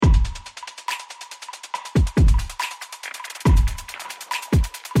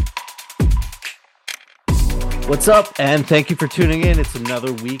What's up? And thank you for tuning in. It's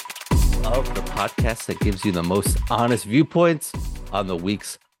another week of the podcast that gives you the most honest viewpoints on the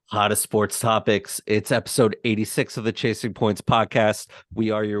week's hottest sports topics. It's episode 86 of the Chasing Points podcast. We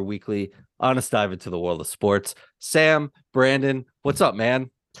are your weekly honest dive into the world of sports. Sam, Brandon, what's up,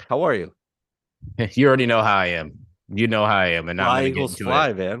 man? How are you? You already know how I am. You know how I am, and Fly, I'm Eagles,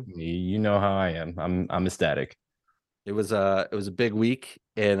 fly, man. You know how I am. I'm ecstatic. It was a big week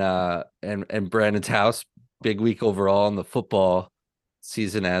in Brandon's house. Big week overall in the football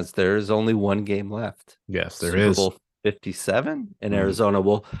season, as there's only one game left. Yes, there Super is. Bowl 57 in Arizona.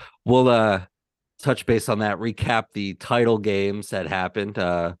 We'll touch base on that, recap the title games that happened.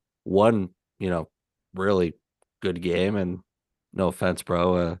 One, really good game, and no offense,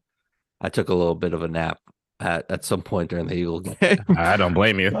 bro. I took a little bit of a nap at some point during the Eagle game. I don't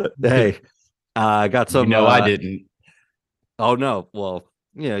blame you. But, hey, I got some. I didn't. Oh no. Well,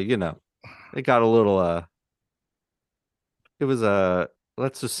 yeah, it got a little. It was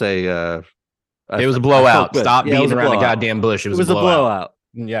let's just say it was a blowout. Stop beating around the goddamn bush. It was a blowout.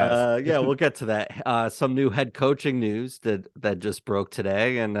 Yeah. Yeah, we'll get to that. Some new head coaching news that just broke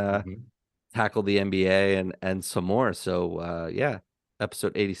today, and tackle the NBA and some more. So yeah,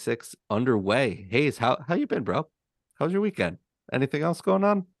 episode 86 underway. Hayes, how you been, bro? How's your weekend? Anything else going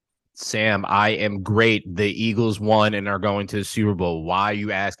on? Sam, I am great. The Eagles won and are going to the Super Bowl. Why are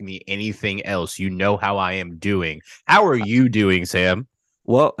you asking me anything else? You know how I am doing. How are you doing, Sam?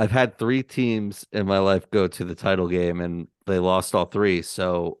 Well, I've had 3 teams in my life go to the title game, and they lost all 3.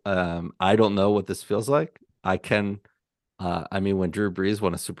 So I don't know what this feels like. I mean, when Drew Brees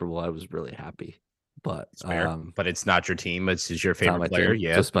won a Super Bowl, I was really happy. But but it's not your team. It's your favorite player.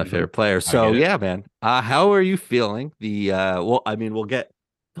 Yeah, just my favorite player. So yeah, man. How are you feeling? Well, I mean, we'll get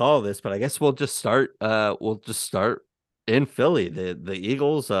to all this, but I guess we'll just start. In Philly. The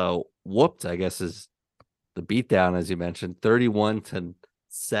Eagles whooped, I guess, is the beatdown, as you mentioned, 31-7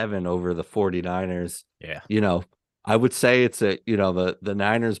 over the 49ers. Yeah. I would say it's the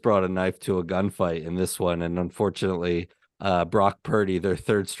Niners brought a knife to a gunfight in this one. And unfortunately, Brock Purdy, their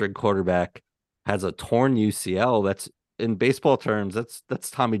third string quarterback, has a torn UCL. That's, in baseball terms,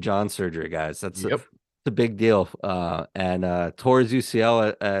 that's Tommy John surgery, guys. That's a big deal. And tore his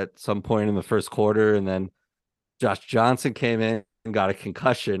UCL at some point in the first quarter. And then Josh Johnson came in and got a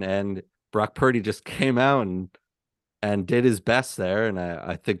concussion, and Brock Purdy just came out and did his best there. And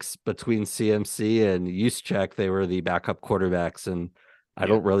I think between CMC and Juszczyk, they were the backup quarterbacks. And I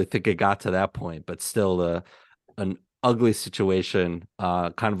don't really think it got to that point, but still an ugly situation,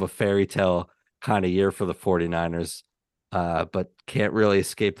 kind of a fairy tale kind of year for the 49ers, but can't really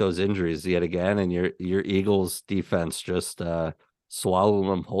escape those injuries yet again. And your Eagles defense just swallowing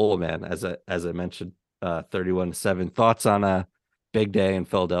them whole, man. As I mentioned, 31-7. Thoughts on a big day in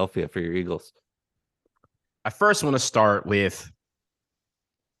Philadelphia for your Eagles? I first want to start with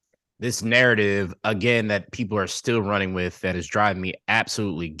this narrative, again, that people are still running with, that is driving me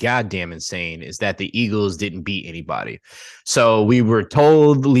absolutely goddamn insane, is that the Eagles didn't beat anybody. So we were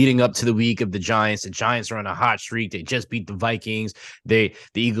told leading up to the week of the Giants are on a hot streak. They just beat the Vikings. The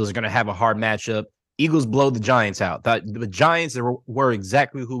Eagles are going to have a hard matchup. Eagles blow the Giants out. The Giants were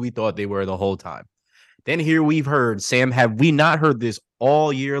exactly who we thought they were the whole time. Then here we've heard, Sam, have we not heard this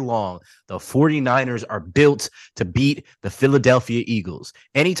all year long? The 49ers are built to beat the Philadelphia Eagles.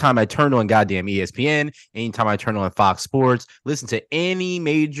 Anytime I turn on goddamn ESPN, anytime I turn on Fox Sports, listen to any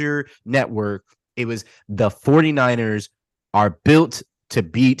major network, it was the 49ers are built to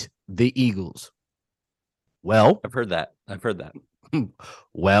beat the Eagles. Well, I've heard that.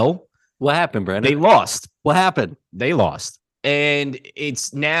 Well, what happened, Brandon? They lost. What happened? They lost. And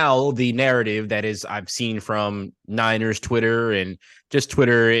it's now the narrative that is I've seen from Niners Twitter and just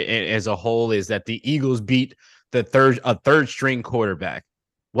Twitter as a whole is that the Eagles beat a third string quarterback.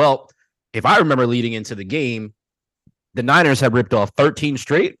 Well, if I remember leading into the game, the Niners have ripped off 13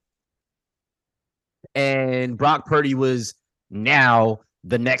 straight. And Brock Purdy was now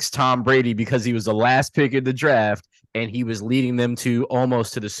the next Tom Brady because he was the last pick in the draft and he was leading them to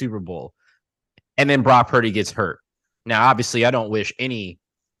almost to the Super Bowl. And then Brock Purdy gets hurt. Now, obviously, I don't wish any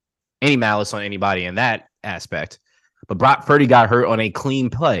malice on anybody in that aspect, but Brock Purdy got hurt on a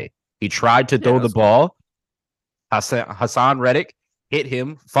clean play. He tried to throw the ball. Hassan Reddick hit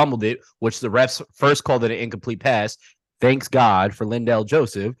him, fumbled it, which the refs first called it an incomplete pass. Thanks God for Lindell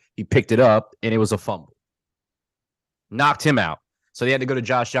Joseph. He picked it up, and it was a fumble. Knocked him out. So they had to go to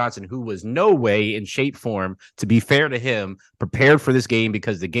Josh Johnson, who was no way in shape form, to be fair to him, prepared for this game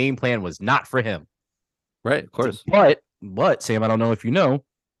because the game plan was not for him. Right, of course. But Sam, I don't know if you know,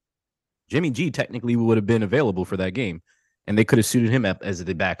 Jimmy G technically would have been available for that game. and they could have suited him up as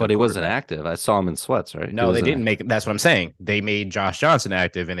the backup. But he wasn't active. I saw him in sweats, right? No, they didn't make it. That's what I'm saying. They made Josh Johnson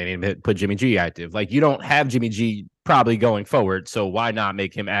active, and they didn't put Jimmy G active. Like, you don't have Jimmy G probably going forward, so why not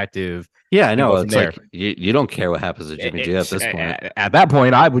make him active? Yeah, I know. It's like you don't care what happens to Jimmy G at this point. At that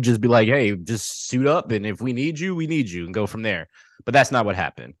point, I would just be like, hey, just suit up, and if we need you, we need you, and go from there. But that's not what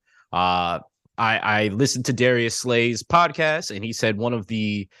happened. I listened to Darius Slay's podcast, and he said one of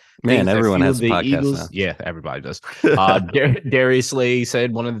the everyone has a podcast Eagles, now. Yeah, everybody does. Darius Slay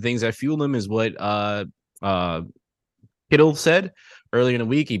said one of the things that fueled him is what Kittle said earlier in the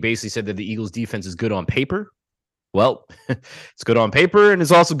week. He basically said that the Eagles defense is good on paper. Well, it's good on paper, and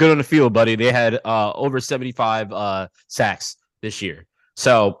it's also good on the field, buddy. They had over 75 sacks this year.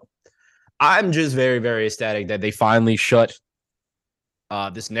 So I'm just very, very ecstatic that they finally shut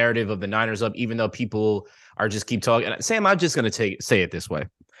this narrative of the Niners up, even though people are just keep talking. Sam, I'm just going to say it this way.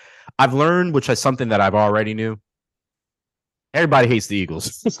 I've learned, which is something that I've already knew. Everybody hates the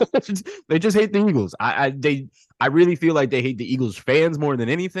Eagles. They just hate the Eagles. I really feel like they hate the Eagles fans more than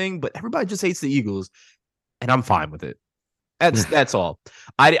anything, but everybody just hates the Eagles, and I'm fine with it. That's all.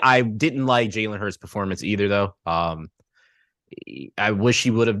 I didn't like Jalen Hurts' performance either, though. I wish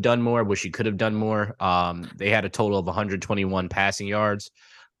he would have done more. Wish he could have done more. They had a total of 121 passing yards.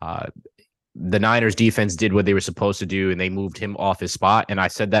 The Niners defense did what they were supposed to do, and they moved him off his spot. And I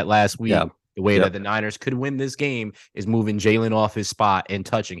said that last week. Yeah. The way that the Niners could win this game is moving Jalen off his spot and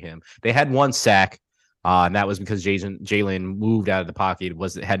touching him. They had one sack, and that was because Jalen moved out of the pocket.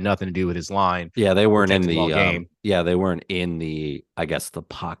 It had nothing to do with his line. Yeah, they weren't in the game. They weren't in the, I guess, the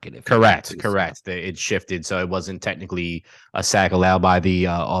pocket. Correct. It shifted, so it wasn't technically a sack allowed by the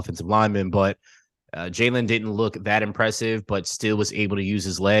offensive lineman. But Jalen didn't look that impressive, but still was able to use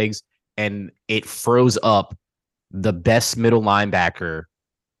his legs, and it froze up the best middle linebacker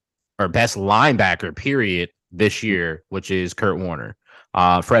or best linebacker period this year, which is Fred Warner.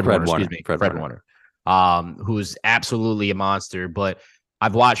 Fred Warner. Who's absolutely a monster. But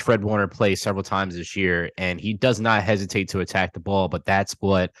I've watched Fred Warner play several times this year, and he does not hesitate to attack the ball, but that's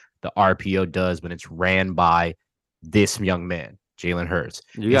what the RPO does when it's ran by this young man, Jalen Hurts.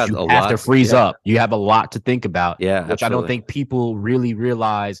 You have to freeze up. You have a lot to think about, which absolutely. I don't think people really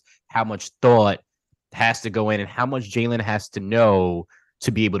realize how much thought has to go in and how much Jalen has to know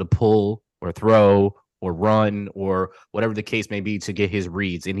to be able to pull or throw or run or whatever the case may be to get his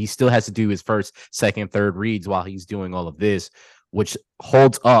reads. And he still has to do his first, second, third reads while he's doing all of this, which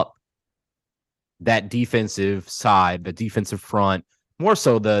holds up that defensive side, the defensive front, more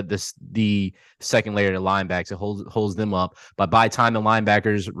so the second layer of the linebackers. It holds them up. But by the time the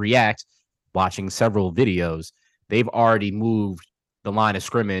linebackers react, watching several videos, they've already moved the line of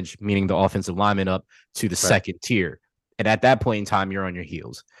scrimmage, meaning the offensive lineman, up to the second tier. And at that point in time, you're on your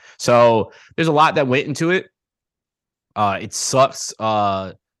heels. So there's a lot that went into it. It sucks.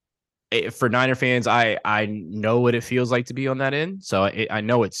 For Niner fans, I know what it feels like to be on that end. So I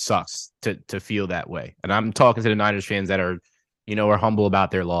know it sucks to feel that way. And I'm talking to the Niners fans that are humble about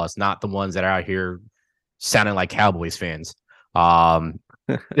their loss, not the ones that are out here sounding like Cowboys fans.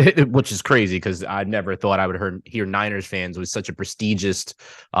 Which is crazy because I never thought I would hear Niners fans with such a prestigious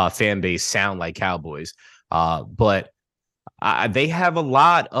fan base sound like Cowboys. But they have a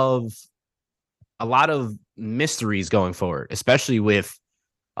lot of mysteries going forward, especially with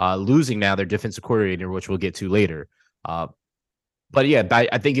losing now their defensive coordinator, which we'll get to later. But yeah,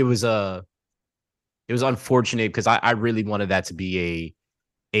 I think it was unfortunate because I really wanted that to be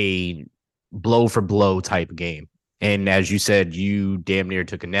a blow for blow type game. And as you said, you damn near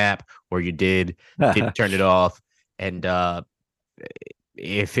took a nap, or you didn't turn it off. And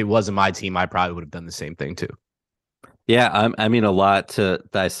if it wasn't my team, I probably would have done the same thing too. Yeah, I mean, a lot to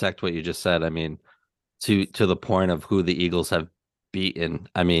dissect what you just said. I mean, to the point of who the Eagles have beaten.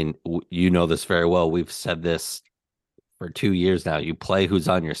 I mean, you know this very well. We've said this for 2 years now. You play who's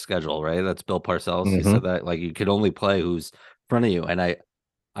on your schedule, right? That's Bill Parcells. Mm-hmm. He said that, like, you could only play who's in front of you. And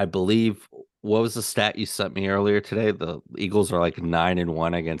I believe, what was the stat you sent me earlier today? The Eagles are like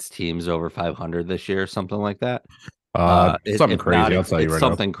 9-1 against teams over 500 this year, something like that. Something crazy. I'll tell you right now.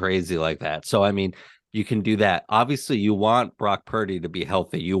 Something crazy like that. So, I mean, you can do that. Obviously, you want Brock Purdy to be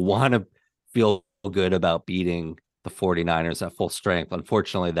healthy. You want to feel good about beating the 49ers at full strength.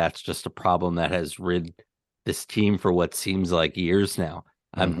 Unfortunately, that's just a problem that has rid this team for what seems like years now.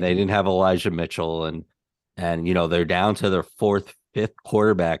 They didn't have Elijah Mitchell, and they're down to their fourth, fifth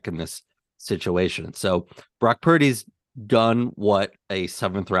quarterback in this situation. So Brock Purdy's done what a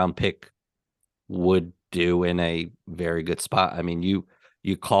 7th round pick would do in a very good spot. I mean, you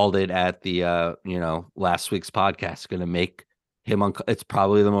called it at the last week's podcast, going to make it's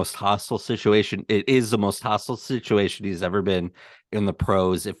probably the most hostile situation. It is the most hostile situation he's ever been in the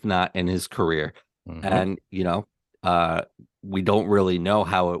pros, if not in his career. Mhm. And, uh, we don't really know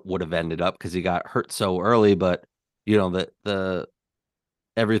how it would have ended up because he got hurt so early, but the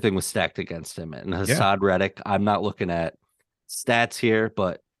everything was stacked against him. And Yeah. Hassan Reddick, I'm not looking at stats here,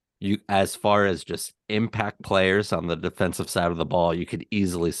 but as far as just impact players on the defensive side of the ball, you could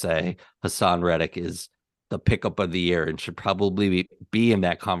easily say Hassan Reddick is the pickup of the year and should probably be in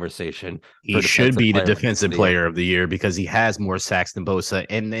that conversation He for should defensive be the player of defensive the year. player of the year because he has more sacks than Bosa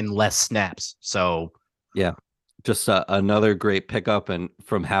and less snaps. So Yeah, just another great pickup and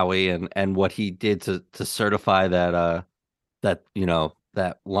from Howie and what he did to certify that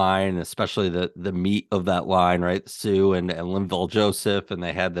line, especially the meat of that line, right? Sue and Linval Joseph, and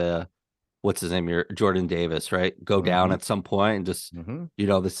they had the what's his name here, Jordan Davis, right? Go down Mhm. at some point and just Mhm.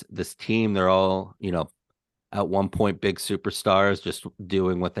 this team, they're all at one point big superstars, just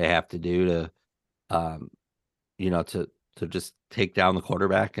doing what they have to do to um to just take down the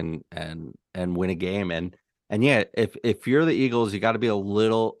quarterback and win a game. And yeah, if you're the Eagles, you got to be a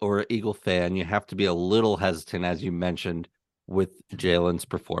little, or Eagle fan, you have to be a little hesitant, as you mentioned, with Jalen's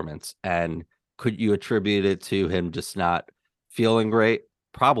performance. And could you attribute it to him just not feeling great?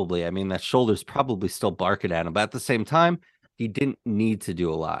 Probably. I mean, that shoulder's probably still barking at him, but at the same time, he didn't need to do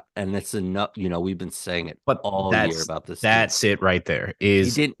a lot. And it's enough. We've been saying it But all year about this team. that's it right there. He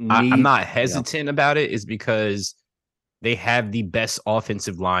Is didn't I'm need, not hesitant about it, is because they have the best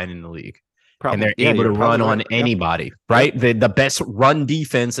offensive line in the league. And probably, they're yeah, able you're to run probably right. on Yeah. anybody, Yep. right? The best run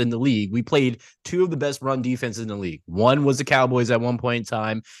defense in the league. We played two of the best run defenses in the league. One was the Cowboys at one point in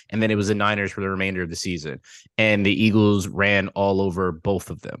time, and then it was the Niners for the remainder of the season. And the Eagles ran all over both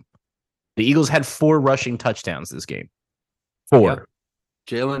of them. The Eagles had 4 rushing touchdowns this game. Yeah. 4.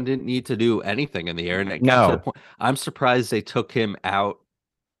 Jalen didn't need to do anything in the air, and it got to the No. point. I'm surprised they took him out.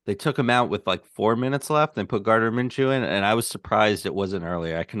 They took him out with like 4 minutes left and put Gardner Minshew in, and I was surprised it wasn't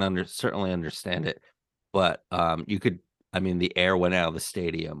earlier. I can certainly understand it, but you could. I mean, the air went out of the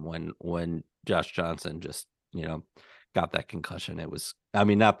stadium when Josh Johnson just got that concussion. It was. I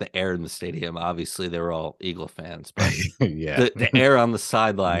mean, not the air in the stadium. Obviously, they were all Eagle fans, but Yeah. the air on the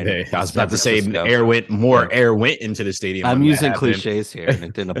sideline I in was San about to say Francisco. more Yeah. air went into the stadium I'm when that using happened. cliches here and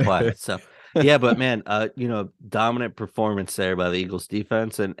it didn't apply. So yeah, but man, dominant performance there by the Eagles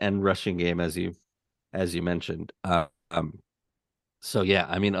defense and rushing game as you mentioned. So yeah,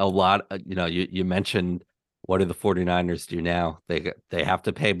 I mean a lot you mentioned what do the 49ers do now? They have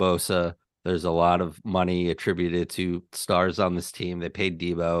to pay Bosa. There's a lot of money attributed to stars on this team. They paid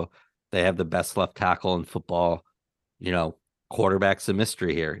Debo. They have the best left tackle in football. You know, quarterback's a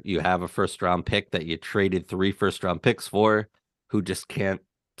mystery here. You have a first round pick that you traded 3 first round picks for who just can't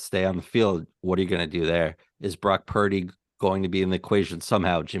stay on the field. What are you going to do there? Is Brock Purdy going to be in the equation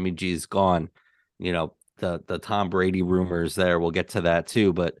somehow? Jimmy G's gone. The Tom Brady rumors there. We'll get to that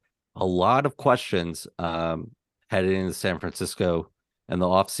too, but a lot of questions headed into San Francisco in the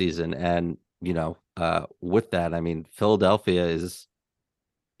offseason. And, with that, I mean, Philadelphia is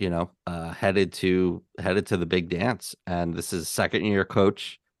headed to the big dance. And this is second year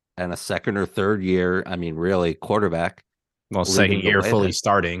coach and a second or third year, I mean, really quarterback Well, second leading the year way fully there,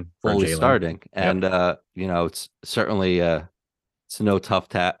 starting for fully Jalen. starting. Yep. And it's certainly it's no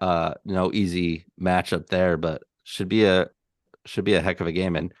no easy matchup there, but should be a heck of a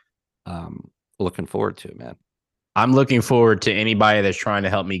game. And looking forward to it, man. I'm looking forward to anybody that's trying to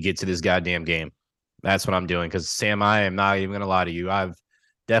help me get to this goddamn game. That's what I'm doing. Because Sam, I am not even gonna lie to you. I've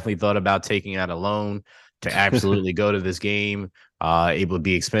definitely thought about taking out a loan to absolutely go to this game. Able to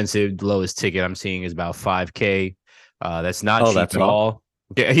be expensive. The lowest ticket I'm seeing is about $5K. That's not Oh, cheap that's at all. all.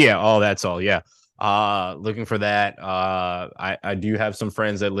 Yeah. Oh, that's all. Yeah. Looking for that. I do have some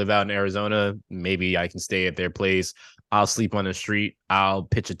friends that live out in Arizona. Maybe I can stay at their place. I'll sleep on the street. I'll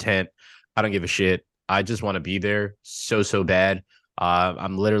pitch a tent. I don't give a shit. I just want to be there so bad.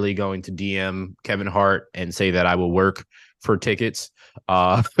 I'm literally going to DM Kevin Hart and say that I will work for tickets.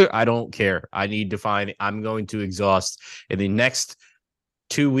 I don't care. I'm going to exhaust in the next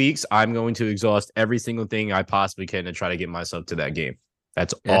 2 weeks. I'm going to exhaust every single thing I possibly can to try to get myself to that game.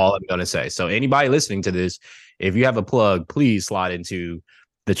 That's Yeah. all I'm going to say. So anybody listening to this, if you have a plug, please slide into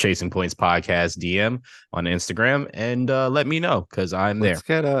the Chasing Points podcast DM on Instagram and let me know because I'm there.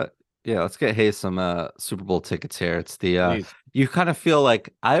 Let's get Hayes some Super Bowl tickets here. It's the Please. you kind of feel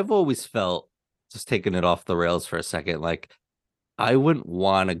like I've always felt, just taking it off the rails for a second, like I wouldn't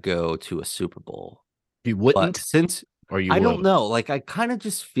want to go to a Super Bowl. You But wouldn't, since or you I don't would? know, like I kind of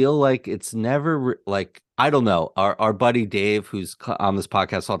just feel like it's never like I don't know. Our buddy Dave, who's on this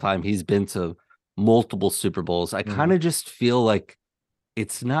podcast all the time, he's been to multiple Super Bowls. I kind of just feel like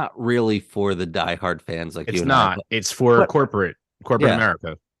it's not really for the diehard fans like you It's and I. not. It's for But corporate yeah,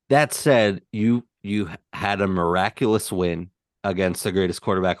 America. that said, you had a miraculous win against the greatest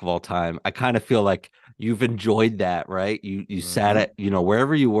quarterback of all time. I kind of feel like you've enjoyed that, right? You sat Mhm. at,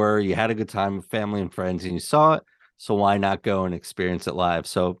 wherever you were, you had a good time with family and friends and you saw it. So why not go and experience it live?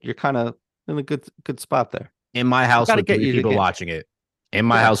 So you're kind of in a good spot there. In my I house got to with get three you people again. watching it. In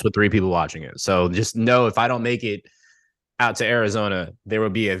my Yeah. house with three people watching it. So just know if I don't make it out to Arizona, there will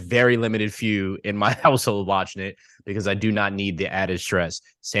be a very limited few in my household watching it because I do not need the added stress.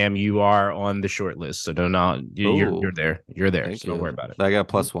 Sam, you are on the short list, so don't not you're Oh, there. You're there. thank So don't worry you. about it. I got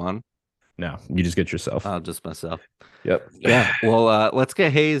 +1. No, you just get yourself. Just myself. Yep. Yeah. Well, let's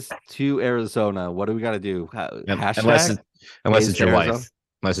get Hayes to Arizona. What do we got to do? Unless Hashtag unless Hayes it's to your Arizona. wife.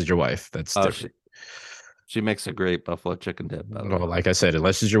 Unless it's your wife, that's Oh, different. she makes a great buffalo chicken dip, by the way. Well, like I said,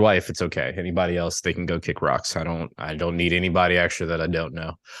 unless it's your wife, it's okay. Anybody else, they can go kick rocks. I don't need anybody extra that I don't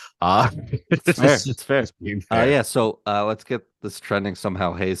know. It's fair. It's fair. Just being fair. Yeah. So let's get this trending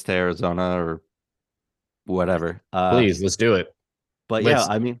somehow. Hayes to Arizona or whatever. Please, let's do it. But yeah, Let's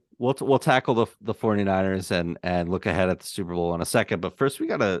I mean, we'll tackle the 49ers and look ahead at the Super Bowl in a second. But first, we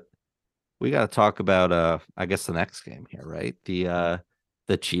gotta talk about I guess the next game here, right?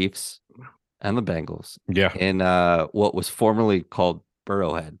 The Chiefs and the Bengals yeah. in what was formerly called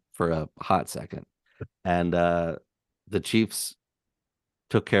Burrowhead for a hot second. And the Chiefs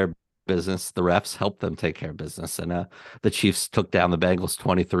took care of business. The refs helped them take care of business. And the Chiefs took down the Bengals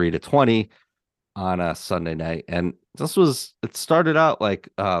 23-20 on a Sunday night. And it started out like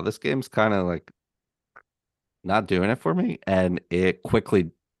this game's kind of like not doing it for me. And it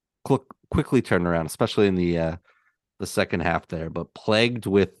quickly turned around, especially in the second half there, but plagued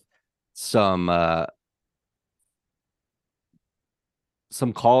with some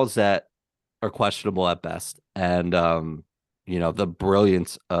calls that are questionable at best. And the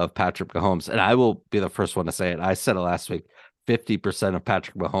brilliance of Patrick Mahomes. And I will be the first one to say it. I said it last week. 50% of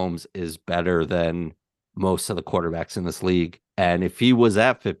Patrick Mahomes is better than most of the quarterbacks in this league. And if he was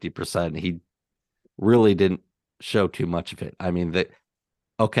at 50%, he really didn't show too much of it. I mean,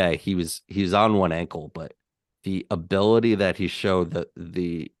 okay, he's on one ankle, but the ability that he showed,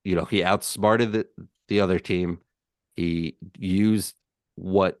 he outsmarted the other team. He used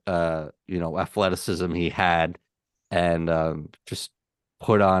what athleticism he had and just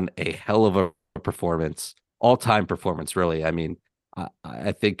put on a hell of a performance, all-time performance, really. I mean,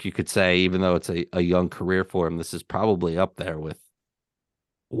 I think you could say, even though it's a young career for him, this is probably up there with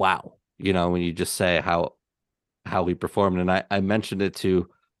wow. When you just say how he performed. And I mentioned it to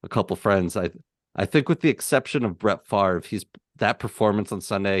a couple friends. I think with the exception of Brett Favre, that performance on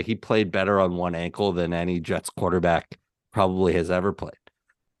Sunday, he played better on one ankle than any Jets quarterback probably has ever played.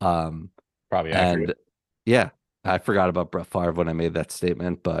 Probably and accurate. yeah, I forgot about Brett Favre when I made that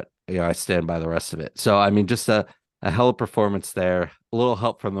statement, but I stand by the rest of it. So I mean, just a hell of performance there. A little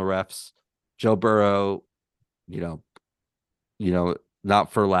help from the refs. Joe Burrow, you know,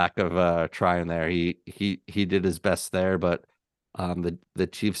 not for lack of trying there. He did his best there, but the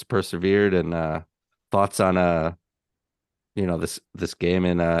Chiefs persevered. And thoughts on this game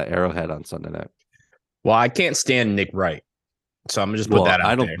in Arrowhead on Sunday night. Well, I can't stand Nick Wright, so I'm gonna just put Well, that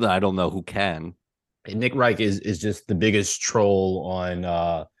I out there. don't know who can. And Nick Reich is just the biggest troll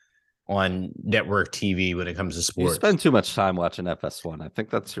on network TV when it comes to You sports. spend too much time watching FS1. I think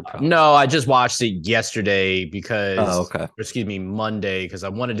that's your problem. No, I just watched it yesterday because, okay. excuse me, Monday, because I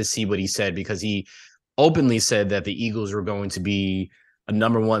wanted to see what he said, because he openly said that the Eagles were going to be a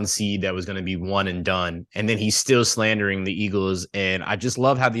 #1 seed that was going to be one and done. And then he's still slandering the Eagles. And I just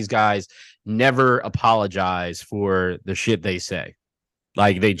love how these guys never apologize for the shit they say.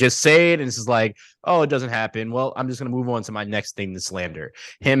 Like, they just say it and it's just like, oh, it doesn't happen. Well, I'm just going to move on to my next thing to slander.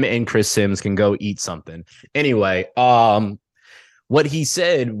 Him and Chris Sims can go eat something. Anyway, what he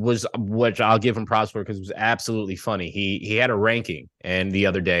said was, which I'll give him props for because it was absolutely funny. He had a ranking and the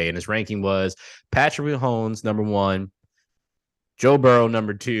other day, and his ranking was Patrick Mahomes #1, Joe Burrow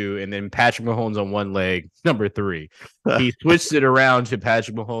 #2, and then Patrick Mahomes on one leg #3. He switched it around to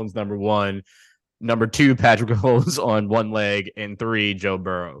Patrick Mahomes #1, #2 Patrick Mahomes on one leg, and 3 Joe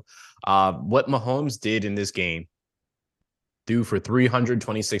Burrow. What Mahomes did in this game, threw for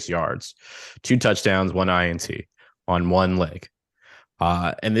 326 yards, 2 touchdowns, 1 INT on one leg.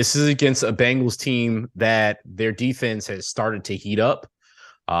 And this is against a Bengals team that their defense has started to heat up.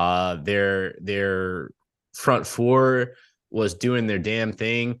 Their front four was doing their damn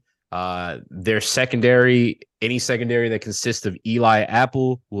thing. Their secondary, any secondary that consists of Eli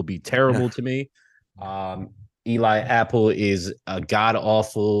Apple will be terrible to me. Eli Apple is a god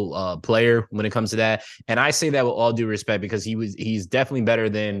awful player when it comes to that, and I say that with all due respect because he's definitely better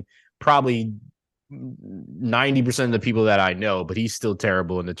than probably 90% of the people that I know, but he's still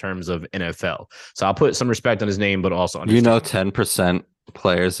terrible in the terms of NFL. So I'll put some respect on his name, but also You know, understand. 10%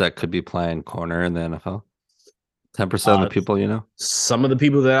 players that could be playing corner in the NFL. 10% of Uh, the people you know. some of the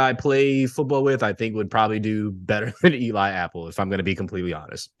people that I play football with, I think would probably do better than Eli Apple, if I'm going to be completely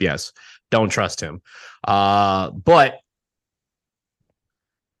honest. Yes, don't trust him. But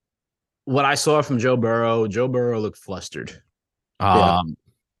what I saw from Joe Burrow looked flustered. Yeah. Um,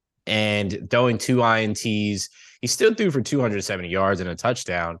 and throwing two INTs, he still threw for 270 yards and a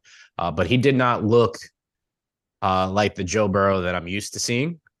touchdown, but he did not look like the Joe Burrow that I'm used to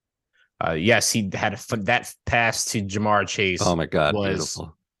seeing. Yes, he had that pass to Jamar Chase Oh my God, was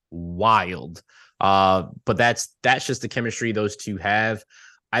beautiful. wild. But that's just the chemistry those two have.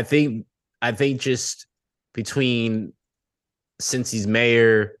 I think I think just between Cincy's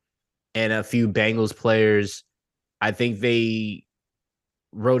mayor and a few Bengals players, I think they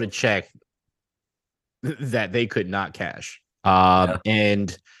wrote a check that they could not cash. Yeah.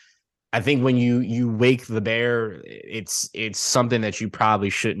 And I think when you wake the bear, it's something that you probably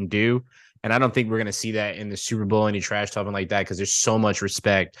shouldn't do. And I don't think we're gonna see that in the Super Bowl, any trash talking like that, because there's so much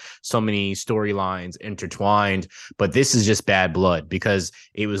respect, so many storylines intertwined. But this is just bad blood because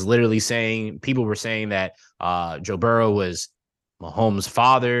it was literally saying people were saying that Joe Burrow was Mahomes'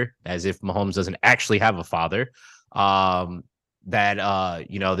 father, as if Mahomes doesn't actually have a father. That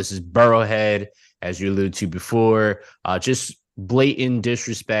this is Burrowhead, as you alluded to before. Just blatant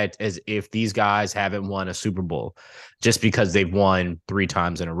disrespect as if these guys haven't won a Super Bowl just because they've won 3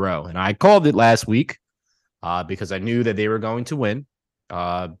 times in a row. And I called it last week because I knew that they were going to win.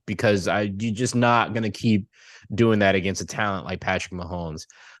 Because you're just not going to keep doing that against a talent like Patrick Mahomes.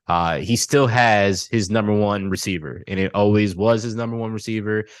 He still has his number one receiver, and it always was his number one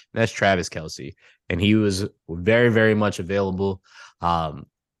receiver. And that's Travis Kelce, and he was very, very much available.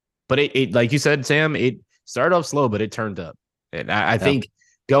 But it like you said, Sam, it started off slow, but it turned up. And I Yeah. think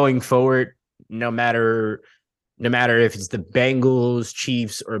going forward, no matter if it's the Bengals,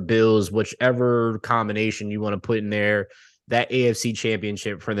 Chiefs, or Bills, whichever combination you want to put in there, that AFC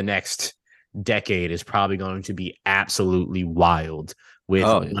championship for the next decade is probably going to be absolutely wild with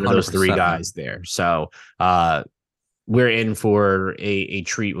Oh, one of those three 100%, man. guys there. So we're in for a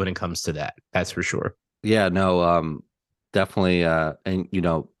treat when it comes to that. That's for sure. Yeah, no, definitely and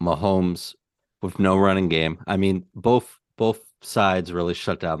Mahomes with no running game. I mean, both sides really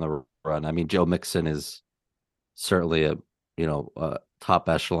shut down the run. I mean, Joe Mixon is certainly a top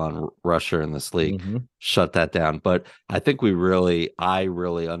echelon rusher in this league. Mm-hmm. Shut that down. But I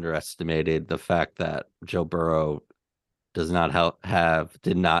really underestimated the fact that Joe Burrow did not have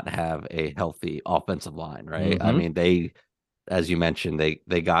a healthy offensive line, right? I Mm-hmm. mean, as you mentioned,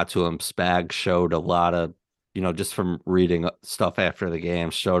 they got to him. Spag showed a lot of, just from reading stuff after the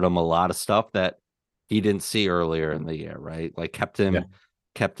game, showed him a lot of stuff that he didn't see earlier in the year, right? Like Yeah.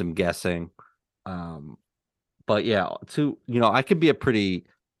 kept him guessing. Um, but yeah, I could be a pretty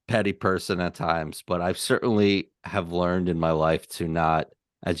petty person at times, but I've certainly have learned in my life to not,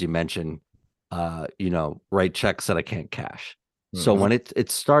 as you mentioned, write checks that I can't cash. So Mm-hmm. when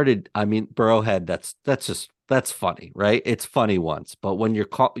it started, I mean, Burrowhead, that's funny, right? It's funny once, but when you're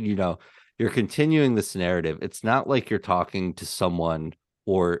continuing this narrative, it's not like you're talking to someone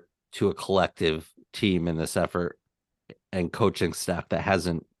or to a collective team in this effort and coaching staff that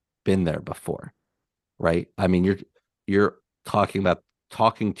hasn't been there before, right? I mean, you're talking to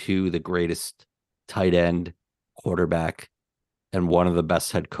the greatest tight end, quarterback, and one of the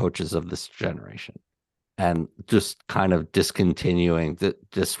best head coaches of this generation, and just kind of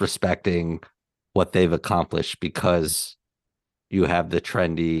disrespecting what they've accomplished because you have the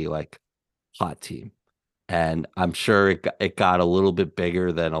trendy like hot team. And I'm sure it got a little bit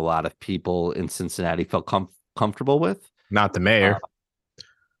bigger than a lot of people in Cincinnati felt comfortable with. Not the Uh, mayor.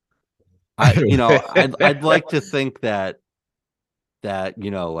 I'd like to think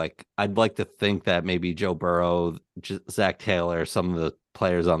like I'd like to think that maybe Joe Burrow, Zach Taylor, some of the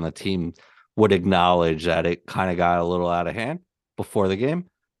players on the team would acknowledge that it kind of got a little out of hand before the game.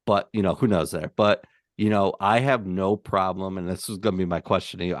 But who knows there? But I have no problem, and this is going to be my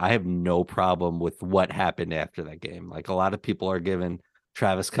question to you. I have no problem with what happened after that game. Like a lot of people are giving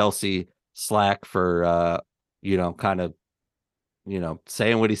Travis Kelce slack for kind of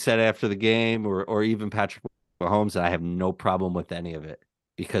saying what he said after the game, or even Patrick Mahomes, and I have no problem with any of it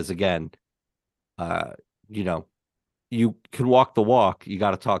because again, uh, you know, you can walk the walk, you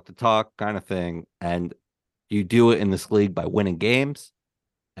got to talk the talk, kind of thing, and you do it in this league by winning games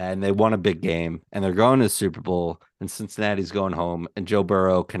and they won a big game, and they're going to the Super Bowl, and Cincinnati's going home, and Joe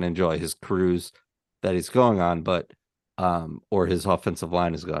Burrow can enjoy his cruise that he's going on, but or his offensive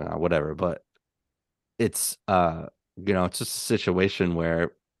line is going on, whatever. But it's it's just a situation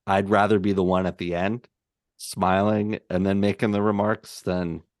where I'd rather be the one at the end smiling and then making the remarks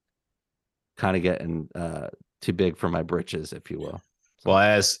than kind of getting too big for my britches, if you will. Well,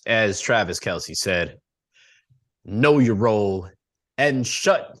 as Travis Kelce said, know your role and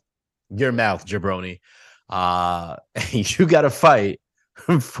shut your mouth, jabroni. You got to fight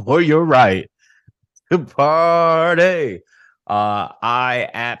for your right to party. I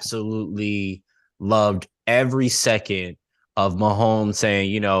absolutely loved every second of Mahomes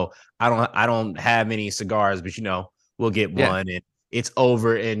saying, I don't have any cigars, but we'll get one. And it's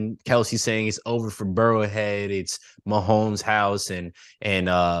over. And Kelce saying it's over for Burrowhead. It's Mahomes' house, and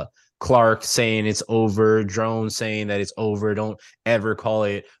Clark saying it's over. Drone saying that it's over. Don't ever call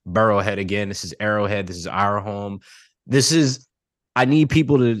it Burrowhead again. This is Arrowhead. This is our home. I need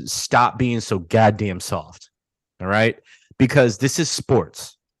people to stop being so goddamn soft. All right? Because this is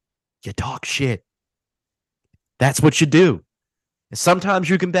sports. You talk shit. That's what you do. And sometimes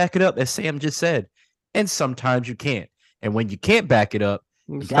you can back it up, as Sam just said, and sometimes you can't. And when you can't back it up,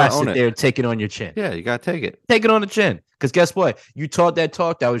 you gotta sit there and take it on your chin. Yeah, you gotta take it. Take it on the chin. Because guess what? You taught that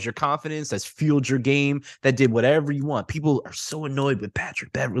talk. That was your confidence. That's fueled your game. That did whatever you want. People are so annoyed with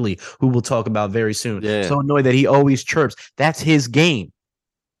Patrick Beverly, who we'll talk about very soon. Yeah. So annoyed that he always chirps. That's his game.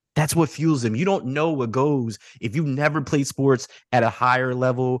 That's what fuels him. You don't know what goes if you've never played sports at a higher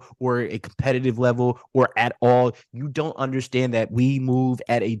level or a competitive level or at all. You don't understand that we move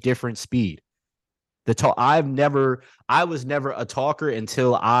at a different speed. I was never a talker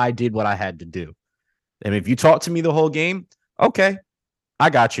until I did what I had to do. And if you talk to me the whole game, okay, I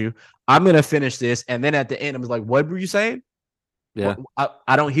got you. I'm going to finish this. And then at the end, I was like, what were you saying? Yeah.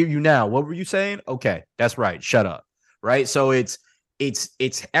 I don't hear you now. What were you saying? Okay, that's right. Shut up. Right. So it's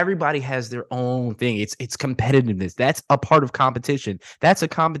everybody has their own thing. It's competitiveness. That's a part of competition. That's a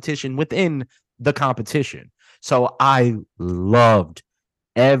competition within the competition. So I loved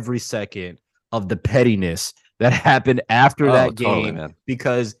every second of the pettiness that happened after that game, totally,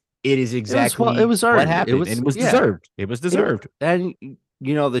 because it is exactly it was what happened. It was deserved. It was deserved. And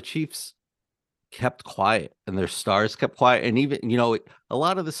the Chiefs kept quiet and their stars kept quiet. And even, a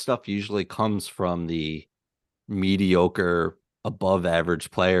lot of the stuff usually comes from the mediocre, above average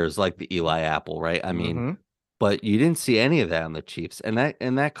players like the Eli Apple, right? I mean, but you didn't see any of that on the Chiefs. And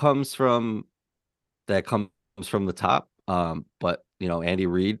that comes from the top. But Andy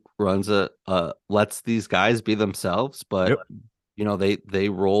Reid runs lets these guys be themselves, but they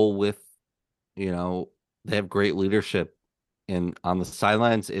roll with, they have great leadership on the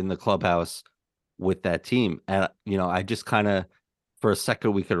sidelines, in the clubhouse with that team. And I just kind of, for a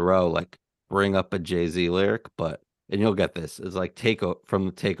second week in a row, like bring up a Jay-Z lyric, and you'll get this. It's like from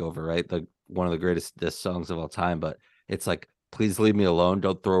the Takeover, right? One of the greatest diss songs of all time, but it's like, please leave me alone.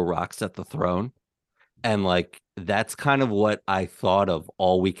 Don't throw rocks at the throne. And like, that's kind of what I thought of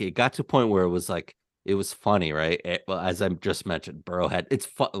all week. It got to a point where it was funny, right? As I just mentioned, Burrowhead. It's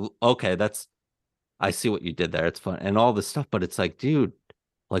fun. Okay, I see what you did there. It's fun and all this stuff, but it's like, dude,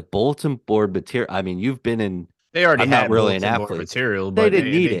 like bulletin board material. I mean, you've been in. They already had not really an athlete material, but they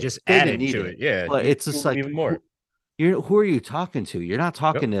didn't need it. They just added to it. it. Yeah, but it's just like even more. Who are you talking to? You're not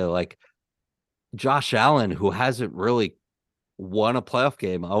talking to like Josh Allen, who hasn't really won a playoff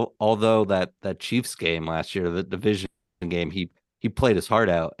game, although that Chiefs game last year, the division game, he played his heart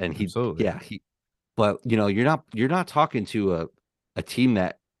out, and but you're not talking to a team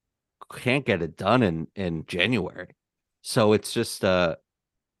that can't get it done in January. So it's just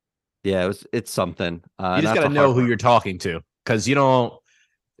it's something. You just got to know who you're talking to, because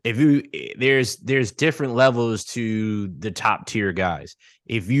there's different levels to the top tier guys.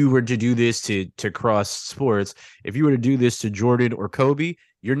 If you were to do this to cross sports, if you were to do this to Jordan or Kobe,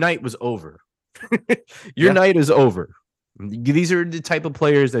 your night was over. Your night is over. These are the type of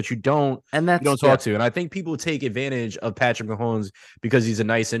players that you don't talk to. And I think people take advantage of Patrick Mahomes because he's a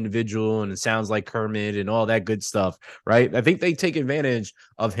nice individual and it sounds like Kermit and all that good stuff, right? I think they take advantage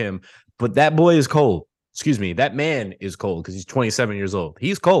of him, but that boy is cold. Excuse me, that man is cold because he's 27 years old.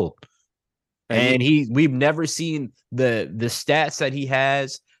 He's cold. And we've never seen the stats that he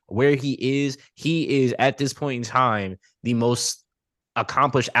has, where he is. He is at this point in time the most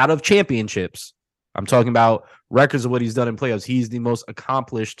accomplished out of championships. I'm talking about records of what he's done in playoffs. He's the most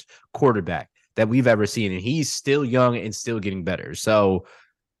accomplished quarterback that we've ever seen, and he's still young and still getting better. So,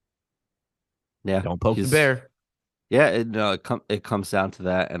 don't poke the bear. Yeah, it comes down to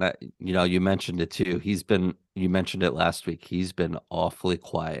that, and you mentioned it too. You mentioned it last week. He's been awfully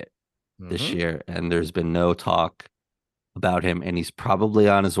quiet this Hmm. year, and there's been no talk about him, and he's probably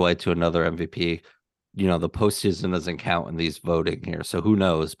on his way to another MVP. The postseason doesn't count in these voting here, so who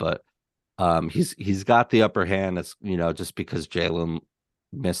knows? But he's got the upper hand. It's just because Jalen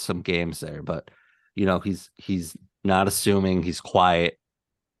missed some games there, but he's not assuming. He's quiet,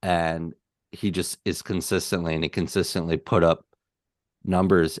 and he just is consistently, and he consistently put up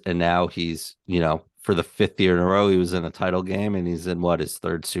numbers. And now he's for the fifth year in a row he was in a title game, and he's in his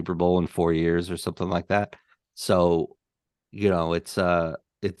third Super Bowl in 4 years or something like that. So it's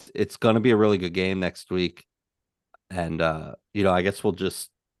going to be a really good game next week. And I guess we'll just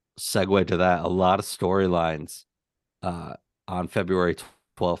segue to that. A lot of storylines uh on February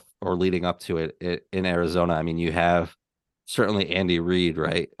 12th or leading up to it in Arizona. I mean, you have certainly Andy Reid,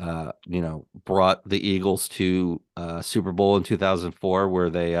 right? Brought the Eagles to Super Bowl in 2004 where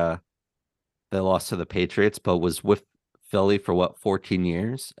they lost to the Patriots, but was with Philly for 14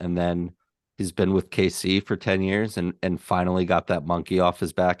 years, and then he's been with KC for 10 years, and finally got that monkey off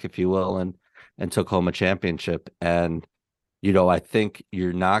his back, if you will, and took home a championship. And I think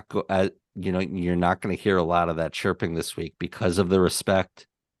you're not going to hear a lot of that chirping this week because of the respect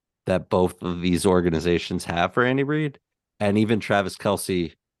that both of these organizations have for Andy Reid. And even Travis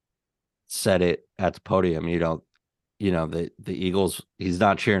Kelce said it at the podium. The Eagles, he's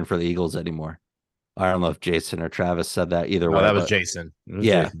not cheering for the Eagles anymore. I don't know if Jason or Travis said that either No, way, that was but Jason. It was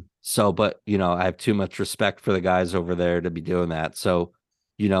yeah. Jason. So, but I have too much respect for the guys over there to be doing that. So,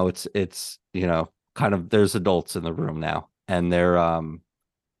 it's kind of, there's adults in the room now, and they're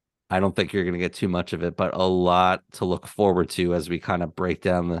I don't think you're going to get too much of it, but a lot to look forward to as we kind of break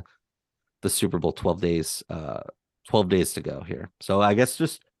down the Super Bowl 12 days to go here. So I guess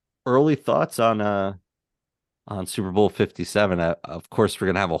just early thoughts on Super Bowl 57. Of course, we're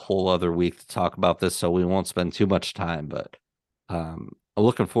going to have a whole other week to talk about this, so we won't spend too much time, but I'm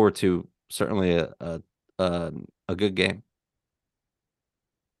looking forward to certainly a, a good game.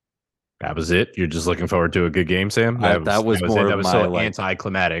 That was it. You're just looking forward to a good game, Sam. That was that was it. more That of was my so like,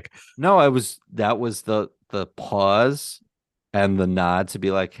 anticlimactic. no, that was the pause and the nod to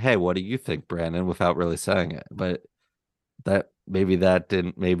be like, hey, what do you think, Brandon, without really saying it. But maybe I That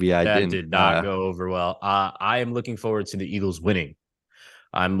didn't. did not go over well. I am looking forward to the Eagles winning.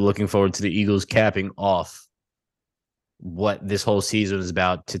 I'm looking forward to the Eagles capping off what this whole season is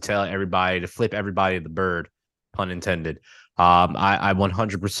about, to tell everybody, to flip everybody the bird, pun intended. I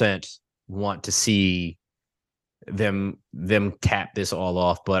 100% want to see them cap this all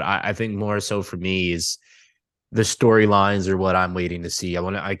off, but I think more so for me is the storylines are what I'm waiting to see.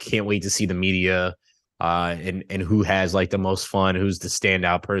 I can't wait to see the media and who has like the most fun, who's the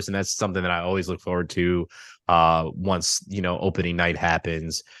standout person. That's something that I always look forward to once opening night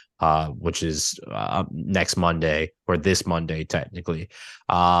happens, which is next Monday, or this Monday technically.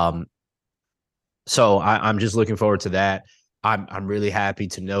 So I'm just looking forward to that. I'm really happy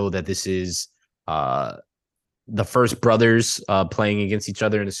to know that this is the first brothers playing against each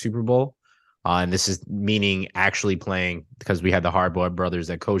other in the Super Bowl. And this is meaning actually playing, because we had the Harbaugh brothers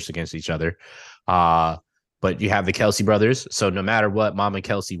that coached against each other. But you have the Kelce brothers. So no matter what, Mama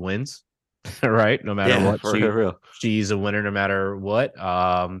Kelce wins, right? No matter Yeah, what, for real. she's a winner no matter what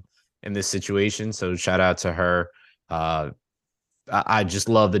in this situation. So shout out to her. I just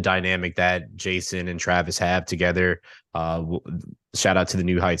love the dynamic that Jason and Travis have together. Shout out to the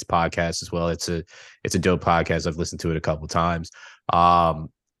New Heights podcast as well. It's a dope podcast. I've listened to it a couple times.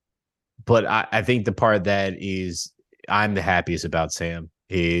 But I think the part that is I'm the happiest about, Sam,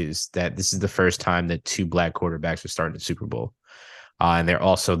 is that this is the first time that two black quarterbacks are starting the Super Bowl. And they're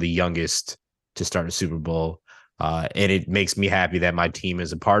also the youngest to start a Super Bowl. And it makes me happy that my team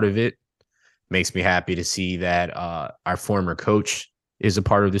is a part of it. Makes me happy to see that our former coach is a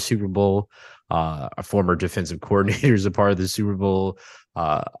part of the Super Bowl. Our former defensive coordinator is a part of the Super Bowl.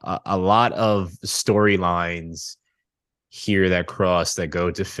 A lot of storylines here that cross that go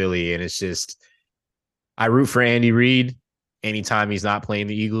to Philly. And it's just, I root for Andy Reid anytime he's not playing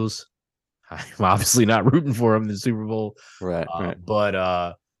the Eagles. I'm obviously not rooting for him in the Super Bowl. Right.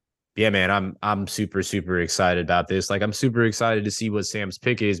 But yeah, man, I'm super, super excited about this. Like, I'm super excited to see what Sam's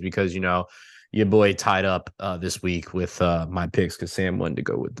pick is, because, your boy tied up this week with my picks, because Sam wanted to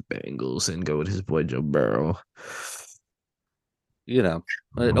go with the Bengals and go with his boy Joe Burrow. It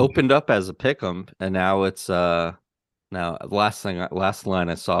opened up as a pick 'em, and now it's now last line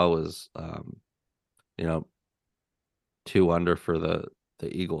I saw was you know 2 under for the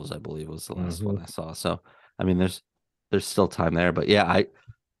Eagles, I believe was the last one I saw. So I mean, there's still time there, but yeah,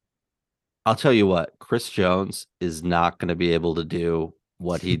 I'll tell you what, Chris Jones is not going to be able to do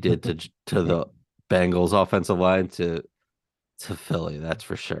what he did to the Bengals offensive line to Philly, that's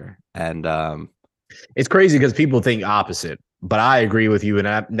for sure. And It's crazy because people think opposite, but I agree with you,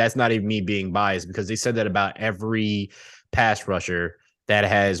 and that's not even me being biased because they said that about every pass rusher that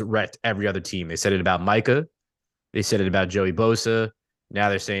has wrecked every other team. They said it about Micah. They said it about Joey Bosa. Now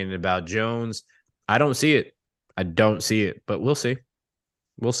they're saying it about Jones. I don't see it. I don't see it, but we'll see.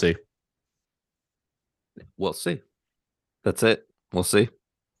 We'll see. we'll see. That's it. We'll see.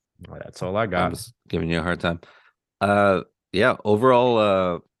 That's all I I'm got. just giving you a hard time. Uh yeah,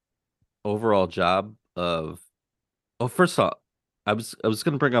 overall job of first off, I was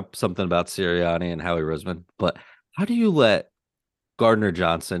gonna bring up something about Sirianni and Howie Roseman, but how do you let Gardner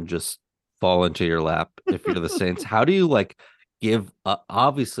Johnson just fall into your lap if you're the Saints? How do you like give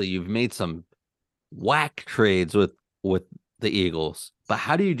obviously you've made some whack trades with the Eagles, but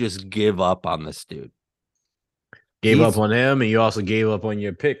how do you just give up on this dude? Gave up He's on him, and you also gave up on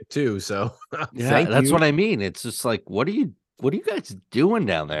your pick too. So yeah, thank that's you. what I mean. It's just like what are you guys doing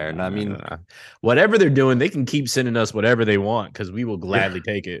down there? And I mean, Whatever they're doing, they can keep sending us whatever they want because we will yeah, gladly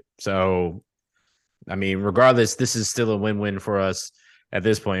take it. So, I mean, regardless, this is still a win-win for us at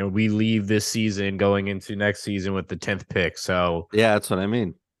this point. We leave this season going into next season with the 10th pick. So, yeah, that's what I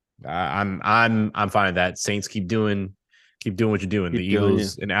mean. I'm fine with that. Saints keep doing what you're doing. The Keep doing you.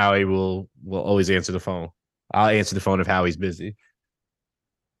 Eagles and Howie will always answer the phone. I'll answer the phone if Howie's busy.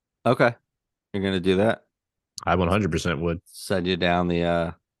 Okay. You're gonna do that. I 100% would. Send you down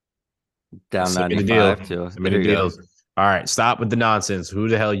the down Send me the deal. 95 to Send me the there you go. deals. All right, stop with the nonsense. Who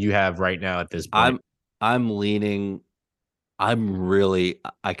the hell you have right now at this point? I'm leaning I'm really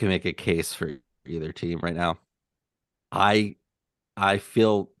I can make a case for either team right now. I I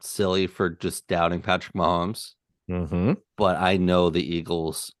feel silly for just doubting Patrick Mahomes, Mm-hmm. but I know the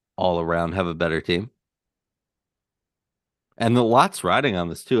Eagles all around have a better team. And the lot's riding on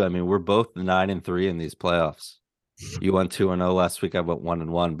this too. I mean, we're both 9-3 in these playoffs. You went 2-0 last week. I went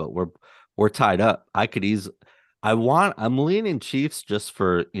 1-1, but we're tied up. I'm leaning Chiefs just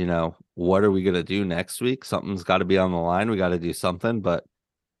for, what are we gonna do next week? Something's got to be on the line. We got to do something, but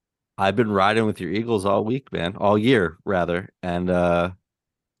I've been riding with your Eagles all week, man, all year rather. And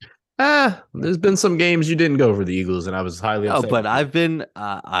There's been some games you didn't go for the Eagles, and I was highly no, upset but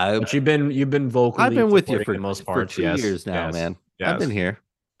with you. But you've been I've vocally been with you supporting for in most for parts. 2 years now, Yes, man. I've been yes. here.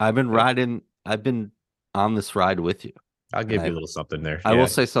 I've been Yep. riding. I've been on this ride with you. I'll And give you I a little something there. I will Yeah,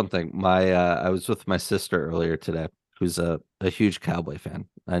 say something. I was with my sister earlier today, who's a huge Cowboy fan.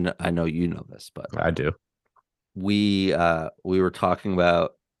 I know you know this, but I do. we were talking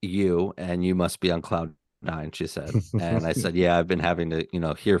about you, and you must be on cloud nine, she said. And I said, yeah, I've been having to,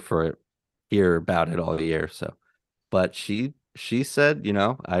 hear about it all year. So, but she said,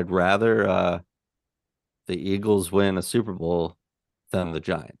 I'd rather the Eagles win a Super Bowl than the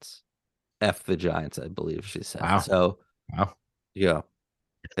Giants. F the Giants, I believe she said. Wow. So, Wow. yeah,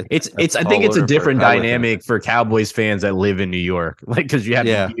 It's that's I think tall it's a order for a different Cowboy fan. dynamic for Cowboys fans that live in New York. Like because you have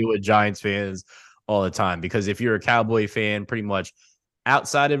to Yeah, deal with Giants fans all the time. Because if you're a Cowboy fan pretty much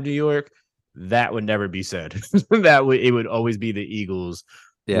outside of New York, that would never be said. It would always be the Eagles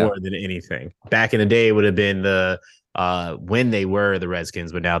yeah. more than anything. Back in the day it would have been the when they were the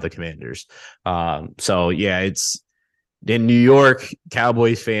Redskins, but now the Commanders. So yeah, it's in New York,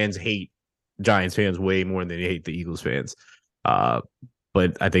 Cowboys fans hate Giants fans way more than they hate the Eagles fans. Uh,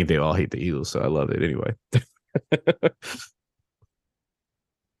 but I think they all hate the Eagles, so I love it anyway.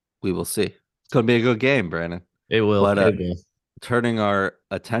 We will see. It's gonna be a good game, Brandon. It will. But It will. turning our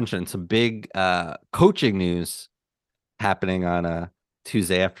attention, some big coaching news happening on a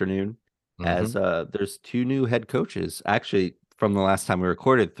Tuesday afternoon, as Mm-hmm. there's two new head coaches. Actually, from the last time we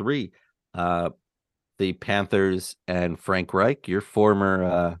recorded, three. Uh, the Panthers and Frank Reich, your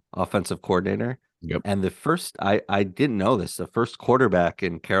former offensive coordinator, Yep. and the first I didn't know this, the first quarterback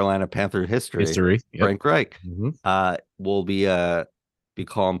in Carolina Panther history, History. Yep. Frank Reich, Mm-hmm. will be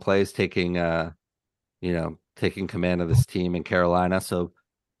calling plays, taking command of this team in Carolina. So,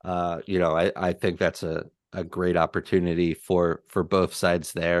 I think that's a great opportunity for both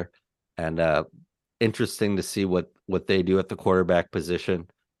sides there, and interesting to see what they do at the quarterback position.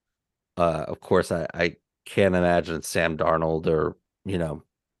 Of course, I can't imagine Sam Darnold or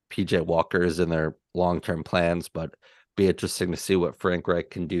PJ Walker's in their long term plans, but be interesting to see what Frank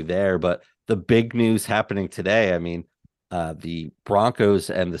Reich can do there. But the big news happening today, I mean, the Broncos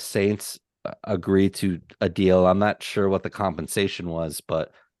and the Saints agreed to a deal. I'm not sure what the compensation was,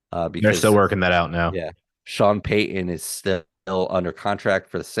 but They're still because working that out now. yeah, Sean Payton is still under contract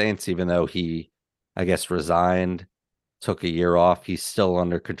for the Saints, even though he, I guess, resigned took a year off. He's still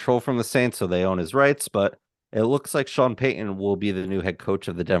under control from the Saints, so they own his rights. But it looks like Sean Payton will be the new head coach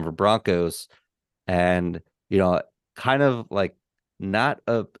of the Denver Broncos. And, kind of like not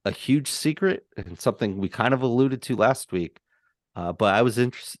a huge secret and something we kind of alluded to last week. But it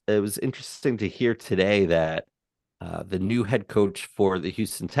was interesting to hear today that the new head coach for the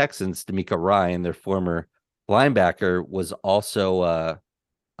Houston Texans, D'Amico Ryan, their former linebacker, was also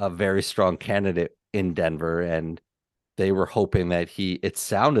a very strong candidate in Denver, and they were hoping that it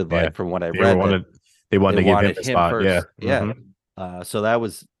sounded Yeah, like from what I they were read that wanted they wanted they to give him wanted the him spot. Yeah. first. Yeah. Hmm. So that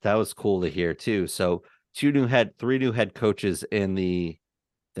was cool to hear too. So three new head coaches in the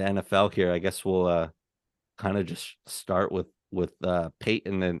NFL here. I guess we'll kind of just start with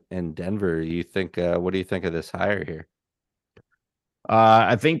Peyton and Denver. You think what do you think of this hire here?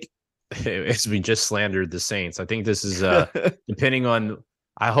 I think as we just slandered the Saints, I think this is depending on.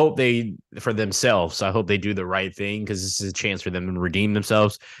 I hope they for themselves. I hope they do the right thing because this is a chance for them to redeem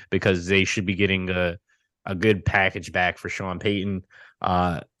themselves because they should be getting a good package back for Sean Payton.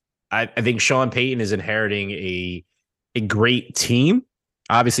 I think Sean Payton is inheriting a great team.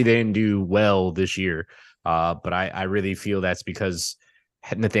 Obviously, they didn't do well this year, but I really feel that's because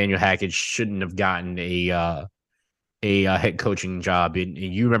Nathaniel Hackett shouldn't have gotten a head coaching job. And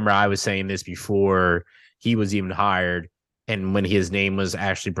you remember I was saying this before he was even hired, and when his name was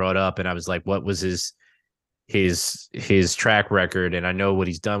actually brought up, and I was like, what was his track record? And I know what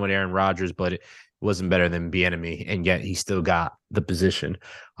he's done with Aaron Rodgers, but it wasn't better than Bieniemy, and yet he still got the position.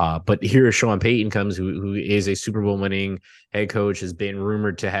 But here Sean Payton comes, who is a Super Bowl winning head coach, has been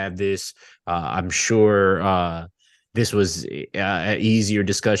rumored to have this. I'm sure this was an easier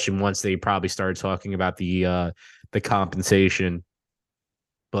discussion once they probably started talking about the compensation.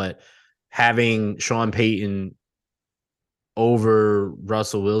 But having Sean Payton over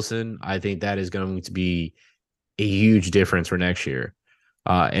Russell Wilson, I think that is going to be a huge difference for next year.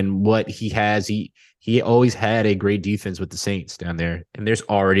 And what he has, he always had a great defense with the Saints down there, and there's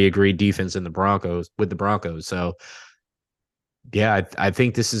already a great defense in the Broncos with the Broncos. So, yeah, I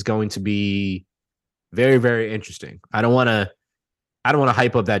think this is going to be very, very interesting. I don't want to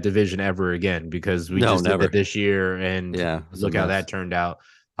hype up that division ever again because we No, just did that never. this year and Yeah, it was a look how mess. that turned out.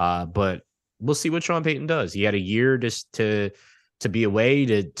 But we'll see what Sean Payton does. He had a year just to be away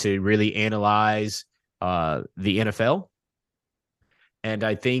to really analyze the NFL, and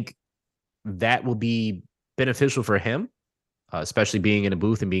I think that will be beneficial for him, especially being in a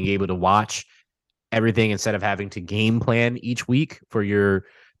booth and being able to watch everything instead of having to game plan each week for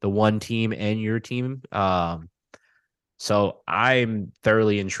the one team and your team. So I'm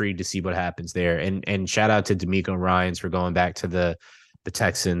thoroughly intrigued to see what happens there. And shout out to D'Amico Ryans for going back to the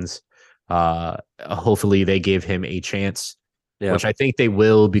Texans. Hopefully they give him a chance, Yeah. which I think they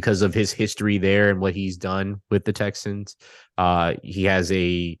will because of his history there and what he's done with the Texans. He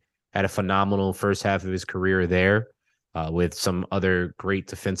had a phenomenal first half of his career there, with some other great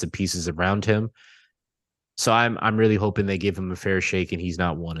defensive pieces around him. So I'm really hoping they give him a fair shake and he's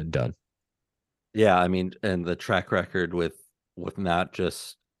not one and done. Yeah, I mean, and the track record with not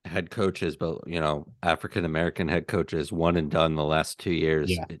just head coaches, but African American head coaches, one and done the last 2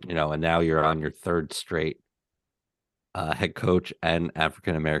 years. Yeah. And now you're on your third straight head coach and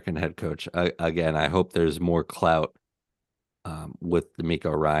African American head coach. Again, I hope there's more clout with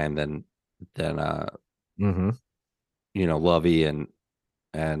D'Amico Ryan than Mm-hmm. Lovey and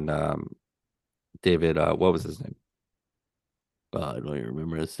David. What was his name? I don't even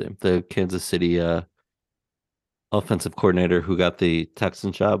remember his name. The Kansas City offensive coordinator who got the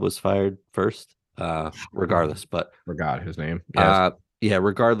Texan job was fired first. Regardless, but Forgot his name. Yes. yeah,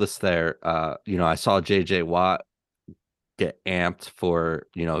 regardless there, I saw JJ Watt get amped for,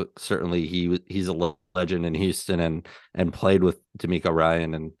 certainly he's a legend in Houston and played with D'Amico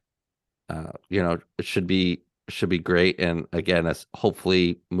Ryan, and it should be great. And again, as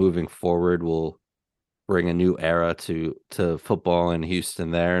hopefully moving forward will bring a new era to football in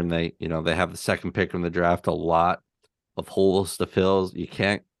Houston there. And they have the second pick in the draft, a lot of holes to fill. You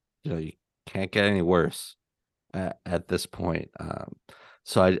can't get any worse at this point.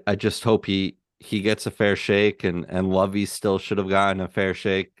 So I just hope he gets a fair shake, and Lovey still should have gotten a fair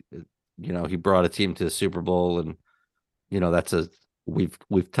shake. He brought a team to the Super Bowl, and that's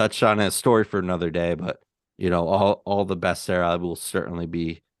we've touched on a story for another day, but all the best there. I will certainly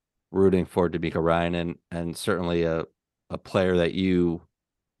be rooting for D'Amico Ryan, and certainly a player that you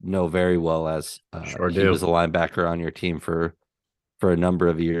know very well, as Sure he do. was a linebacker on your team for a number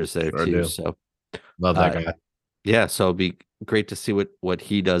of years there Sure too. do. So Love that guy. yeah, so it'd be great to see what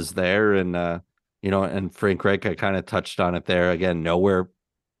he does there. And and Frank Reich, I kind of touched on it there. Again, nowhere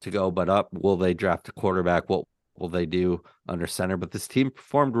to go but up. Will they draft a quarterback? What will they do under center. But this team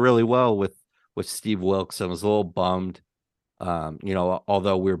performed really well with Steve Wilks, and was a little bummed.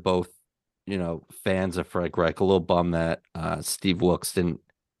 Although we're both, fans of Frank Reich, a little bummed that Steve Wilks didn't,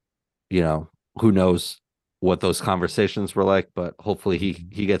 who knows what those conversations were like, but hopefully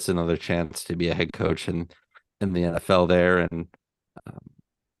he gets another chance to be a head coach in the NFL there. And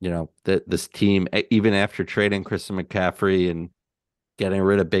this team, even after trading Christian McCaffrey and getting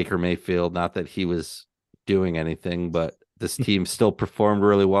rid of Baker Mayfield, not that he was doing anything, but this team still performed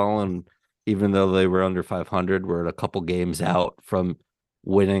really well. And even though they were under 500, we're a couple games out from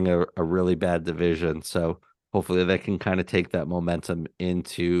winning a really bad division. So hopefully they can kind of take that momentum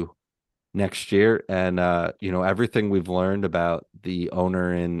into next year. And everything we've learned about the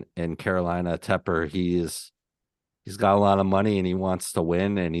owner in Carolina, Tepper, he's got a lot of money and he wants to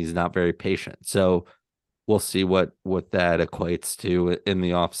win, and he's not very patient. So we'll see what that equates to in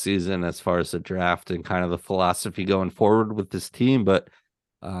the off season as far as the draft and kind of the philosophy going forward with this team. But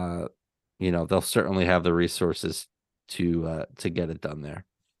they'll certainly have the resources to get it done there.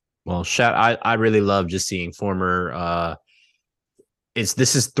 Well, I really love just seeing former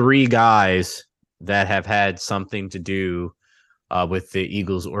this is three guys that have had something to do with the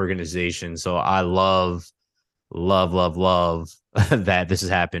Eagles organization. So I love that this has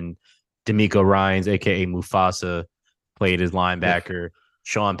happened. DeMeco Ryans, aka Mufasa, played as linebacker.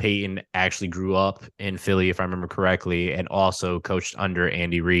 Sean Payton actually grew up in Philly, if I remember correctly, and also coached under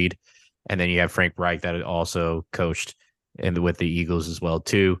Andy Reid. And then you have Frank Reich that also coached with the Eagles as well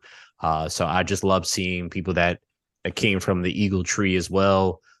too. So I just love seeing people that came from the Eagle tree as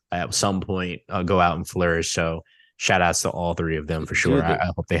well at some point go out and flourish. So shout outs to all three of them for sure. I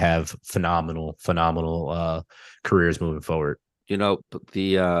hope they have phenomenal careers moving forward.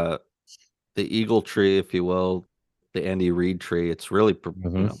 The Eagle tree, if you will, the Andy Reid tree, it's really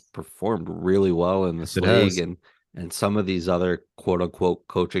performed really well in this league. And some of these other quote unquote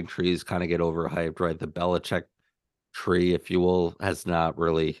coaching trees kind of get overhyped, right? The Belichick tree, if you will, has not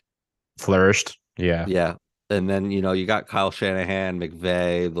really flourished. Yeah. Yeah. And then, you got Kyle Shanahan,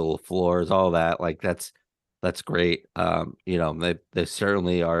 McVay, the LaFleurs, all that. Like that's great. They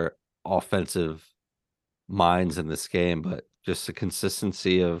certainly are offensive minds in this game, but just the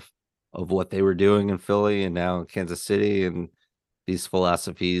consistency of what they were doing in Philly and now in Kansas City, and these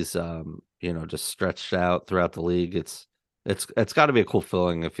philosophies, just stretched out throughout the league. It's got to be a cool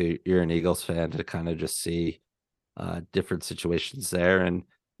feeling if you're an Eagles fan to kind of just see different situations there. And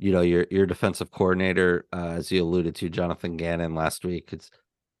your defensive coordinator, as you alluded to, Jonathan Gannon last week, it's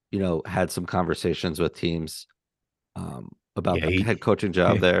had some conversations with teams about the head coaching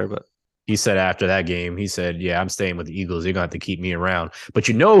job there, but. He said after that game, he said, "Yeah, I'm staying with the Eagles. They're going to have to keep me around." But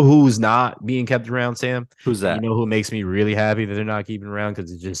you know who's not being kept around, Sam? Who's that? You know who makes me really happy that they're not keeping around,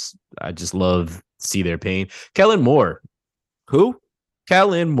 because I just love to see their pain. Kellen Moore. Who?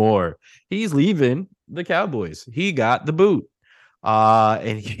 Kellen Moore. He's leaving the Cowboys. He got the boot.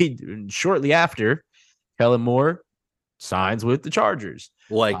 And he shortly after, Kellen Moore signs with the Chargers.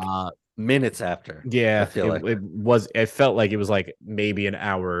 Minutes after. Yeah, it felt like it was like maybe an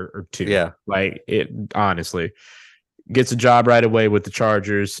hour or two. Yeah. Like it honestly gets a job right away with the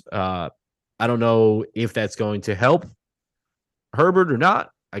Chargers. I don't know if that's going to help Herbert or not.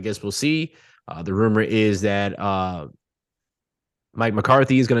 I guess we'll see. The rumor is that Mike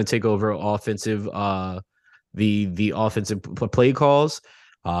McCarthy is going to take over offensive the offensive play calls.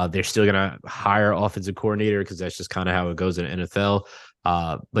 They're still going to hire offensive coordinator because that's just kind of how it goes in the NFL.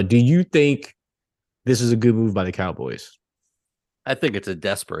 But do you think this is a good move by the Cowboys? I think it's a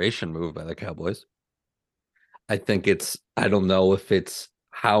desperation move by the Cowboys. I don't know if it's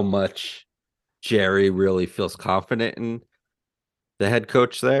how much Jerry really feels confident in the head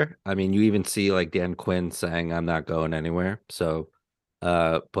coach there. I mean, you even see like Dan Quinn saying, "I'm not going anywhere." So,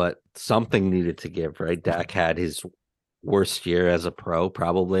 but something needed to give, right? Dak had his worst year as a pro,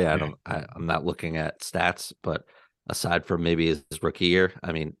 probably. I'm not looking at stats, but aside from maybe his rookie year,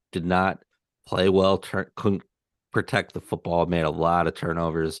 I mean, did not play well, couldn't protect the football, made a lot of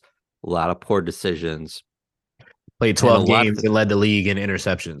turnovers, a lot of poor decisions. Played 12 games and led the league in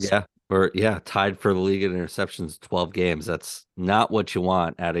interceptions. Tied for the league in interceptions, 12 games. That's not what you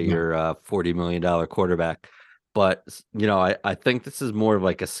want out of your $40 million quarterback. But, I think this is more of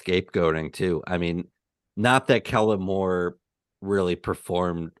like a scapegoating too. I mean, not that Kellen Moore really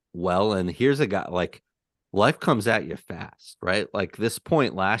performed well. And here's a guy, like, life comes at you fast, right? Like this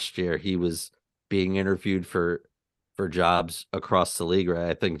point last year, he was being interviewed for jobs across the league, right?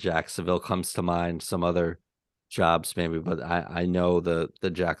 I think Jacksonville comes to mind, some other jobs maybe, but I know the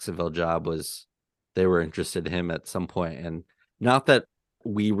Jacksonville job was, they were interested in him at some point. And not that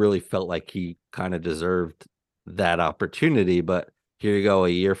we really felt like he kind of deserved that opportunity. But here you go, a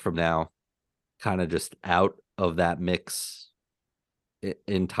year from now, kind of just out of that mix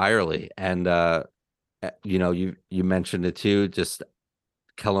entirely. And you mentioned it too. Just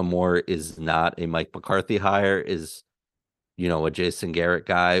Kellen Moore is not a Mike McCarthy hire. Is a Jason Garrett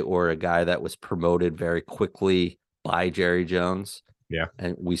guy or a guy that was promoted very quickly by Jerry Jones. Yeah.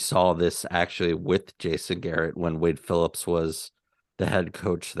 And we saw this actually with Jason Garrett when Wade Phillips was the head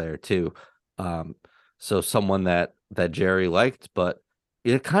coach there too. So someone that Jerry liked, but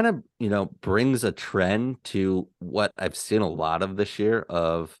it kind of, brings a trend to what I've seen a lot of this year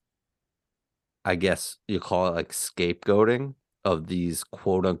of, I guess you call it like scapegoating of these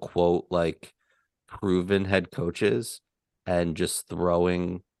quote unquote like proven head coaches and just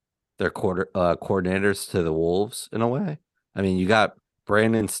throwing their coordinators to the wolves in a way. I mean, you got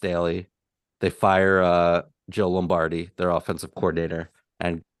Brandon Staley. They fire Joe Lombardi, their offensive coordinator,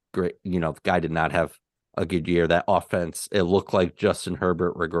 and great. The guy did not have a good year. That offense, it looked like Justin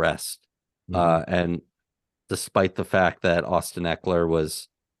Herbert regressed. And despite the fact that Austin Eckler was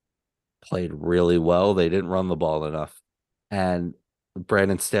played really well, they didn't run the ball enough. And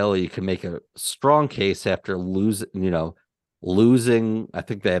Brandon Staley, you can make a strong case after losing. I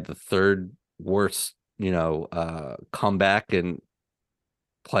think they had the third worst, comeback in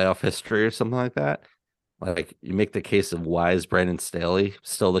playoff history or something like that. Like you make the case of why is Brandon Staley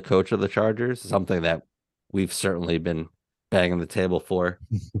still the coach of the Chargers? Something that we've certainly been banging the table for.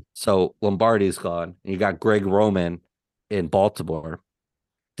 So Lombardi's gone. You got Greg Roman in Baltimore.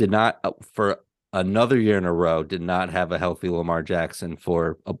 Did not for another year in a row, did not have a healthy Lamar Jackson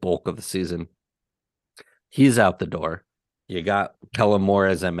for a bulk of the season. He's out the door. You got Kellen Moore,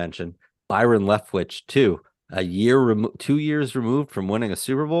 as I mentioned, Byron Leftwich too, 2 years removed from winning a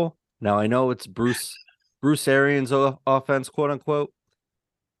Super Bowl. Now I know it's Bruce Arians' offense, quote unquote,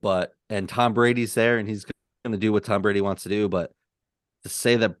 and Tom Brady's there, and he's going to do what Tom Brady wants to do. But to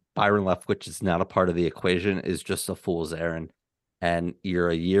say that Byron Leftwich is not a part of the equation is just a fool's errand. And you're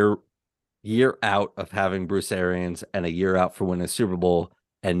a year out of having Bruce Arians and a year out for winning a Super Bowl.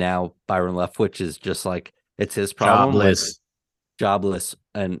 And now Byron Leftwich is just like, it's his problem. Jobless.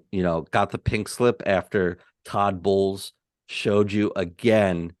 And, got the pink slip after Todd Bowles showed you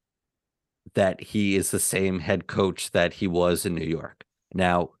again that he is the same head coach that he was in New York.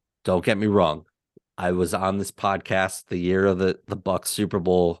 Now, don't get me wrong. I was on this podcast the year of the Bucs Super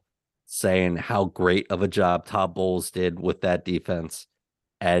Bowl saying how great of a job Todd Bowles did with that defense.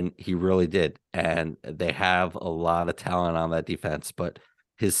 And he really did. And they have a lot of talent on that defense, but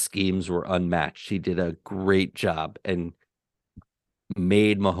his schemes were unmatched. He did a great job and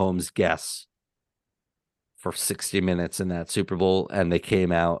made Mahomes guess for 60 minutes in that Super Bowl, and they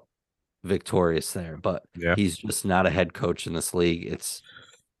came out victorious there. But he's just not a head coach in this league. It's,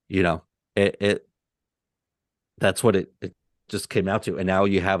 that's what it just came out to. And now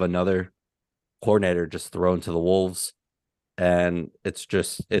you have another coordinator just thrown to the wolves. And it's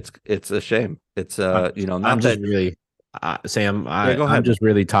a shame. It's not I'm just that really Sam. go ahead. I'm just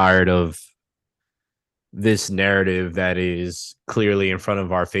really tired of this narrative that is clearly in front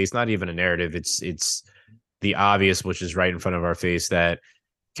of our face. Not even a narrative. It's the obvious, which is right in front of our face, that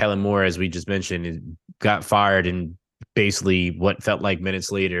Kellen Moore, as we just mentioned, got fired and basically what felt like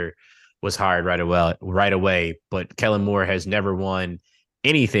minutes later was hired right away. But Kellen Moore has never won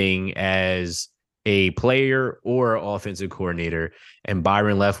anything as a player or offensive coordinator. And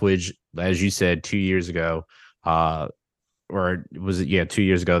Byron Leftwich, as you said, 2 years ago, or was it 2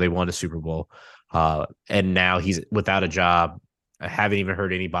 years ago, they won a Super Bowl. And now he's without a job. I haven't even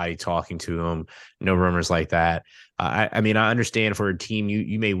heard anybody talking to him. No rumors like that. I mean, I understand for a team,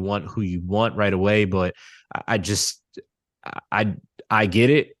 you may want who you want right away, but I get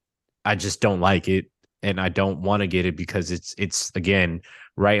it. I just don't like it. And I don't want to get it because it's again,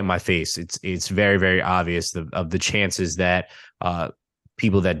 right in my face. It's very, very obvious of the chances that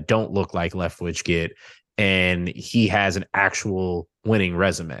people that don't look like Leftwich get, and he has an actual winning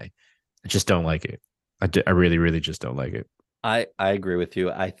resume. I just don't like it. I really, really just don't like it. I agree with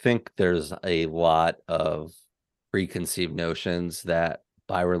you. I think there's a lot of preconceived notions that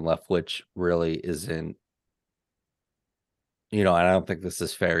Byron Leftwich really isn't, I don't think this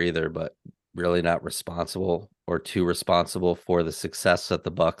is fair either, but really not responsible or too responsible for the success that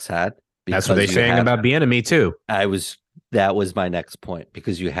the Bucs had. That's what they're saying about Bieniemy too. That was my next point,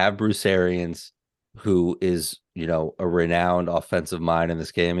 because you have Bruce Arians, who is, a renowned offensive mind in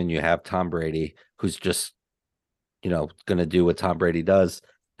this game, and you have Tom Brady, who's just, going to do what Tom Brady does.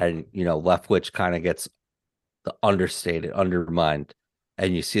 And, Leftwich kind of gets the understated, undermined.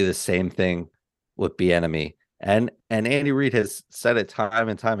 And you see the same thing with Bieniemy. And Andy Reid has said it time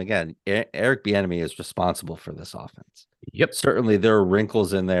and time again. Eric Bieniemy is responsible for this offense. Yep. Certainly, there are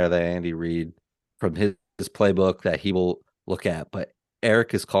wrinkles in there that Andy Reid from his playbook that he will look at, but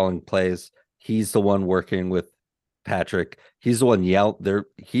Eric is calling plays. He's the one working with Patrick. He's the one yell there.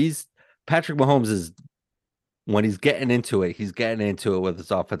 He's Patrick Mahomes is when he's getting into it, he's getting into it with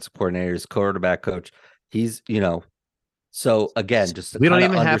his offensive coordinator, his quarterback coach. He's, so again, just We don't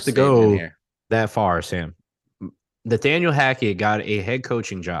even have to go here. that far, Sam. Nathaniel Hackett got a head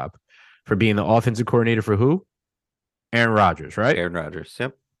coaching job for being the offensive coordinator for who? Aaron Rodgers, right? Aaron Rodgers.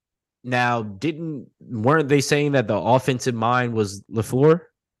 Yep. Now, weren't they saying that the offensive mind was LaFleur?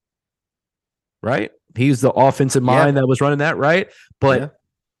 Right? He's the offensive mind that was running that, right? But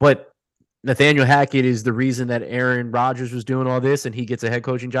Nathaniel Hackett is the reason that Aaron Rodgers was doing all this and he gets a head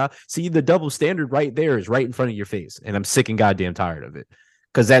coaching job. See, the double standard right there is right in front of your face. And I'm sick and goddamn tired of it.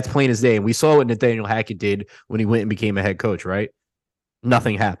 Because that's plain as day. And we saw what Nathaniel Hackett did when he went and became a head coach, right?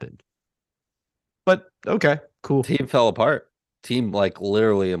 Nothing happened. But okay, cool. Team fell apart. Team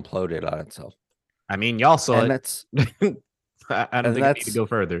literally imploded on itself. I mean, y'all saw and it. That's I don't think I need to go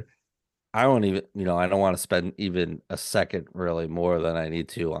further. I won't even, I don't want to spend even a second really more than I need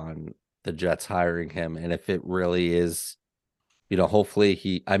to on the Jets hiring him. And if it really is, hopefully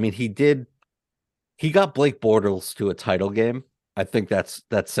he got Blake Bortles to a title game. I think that's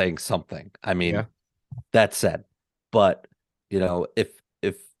saying something. I mean, that said, but if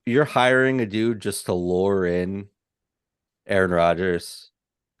you're hiring a dude just to lure in Aaron Rodgers,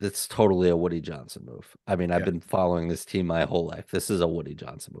 that's totally a Woody Johnson move. I mean, I've been following this team my whole life. This is a Woody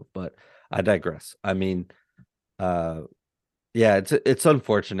Johnson move, but I digress. I mean, it's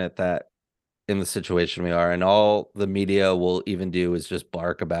unfortunate that in the situation we are, and all the media will even do is just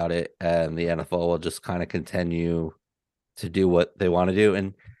bark about it, and the NFL will just kind of continue to do what they want to do.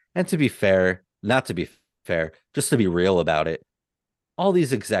 And to be fair, not to be fair, just to be real about it, all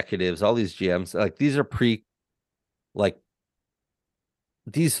these executives, all these GMs, these are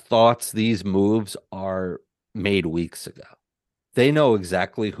these thoughts, these moves are made weeks ago. They know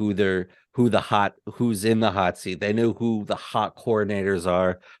exactly who's in the hot seat. They know who the hot coordinators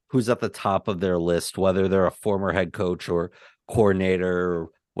are, who's at the top of their list, whether they're a former head coach or coordinator or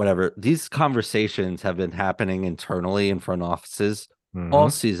whatever. These conversations have been happening internally in front offices all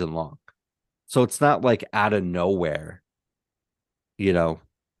season long. So it's not like out of nowhere,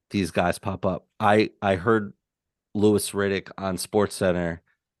 these guys pop up. I heard Louis Riddick on SportsCenter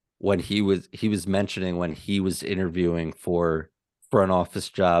when he was mentioning when he was interviewing for front office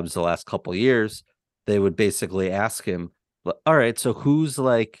jobs the last couple of years, they would basically ask him, all right, so who's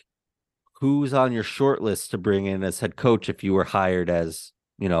on your short list to bring in as head coach if you were hired as,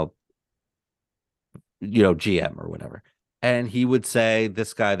 GM or whatever. And he would say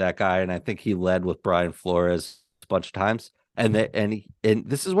this guy, that guy. And I think he led with Brian Flores a bunch of times. And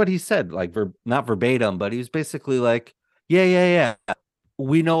this is what he said, not verbatim, but he was basically like, yeah.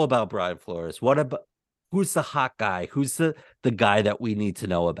 We know about Brian Flores. What about who's the hot guy? Who's the guy that we need to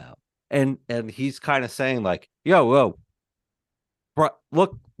know about? And he's kind of saying whoa,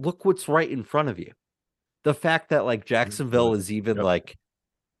 look what's right in front of you. The fact that Jacksonville is even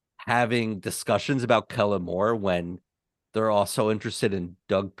having discussions about Kellen Moore when they're also interested in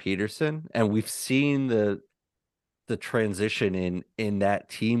Doug Peterson, and we've seen the transition in that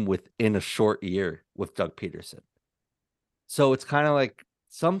team within a short year with Doug Peterson. So it's kind of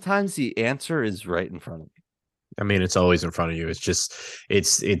sometimes the answer is right in front of you. I mean, it's always in front of you. It's just,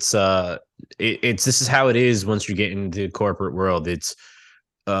 it's this is how it is once you get into the corporate world. It's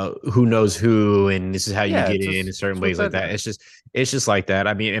who knows who, and this is how you get in certain ways like that. It's just like that.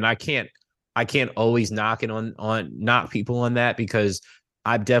 I mean, and I can't always knock people on that, because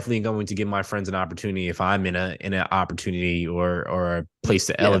I'm definitely going to give my friends an opportunity if I'm in an opportunity or a place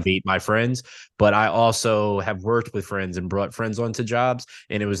to elevate my friends. But I also have worked with friends and brought friends onto jobs,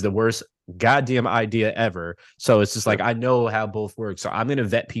 and it was the worst goddamn idea ever. So it's just I know how both work. So I'm going to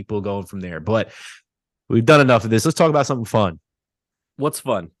vet people going from there. But we've done enough of this. Let's talk about something fun. What's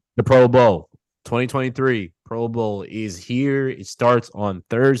fun? The Pro Bowl 2023 Pro Bowl is here. It starts on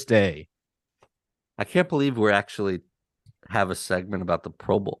Thursday. I can't believe we're actually have a segment about the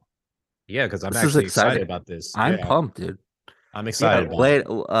Pro Bowl. Yeah, because I'm actually excited about this. I'm pumped, dude. I'm excited.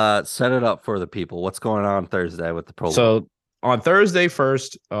 Set it up for the people. What's going on Thursday with the Pro Bowl? So on Thursday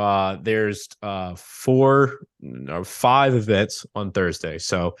first, there's 4 or 5 events on Thursday.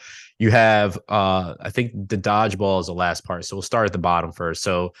 So you have I think the dodgeball is the last part. So we'll start at the bottom first.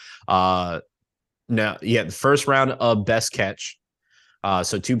 So the first round of best catch.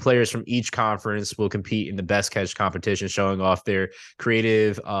 So 2 players from each conference will compete in the best catch competition, showing off their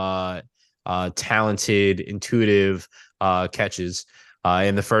creative talented, intuitive catches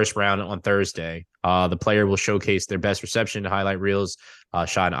in the first round on Thursday. The player will showcase their best reception to highlight reels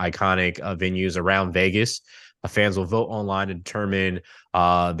shot in iconic venues around Vegas. Fans will vote online to determine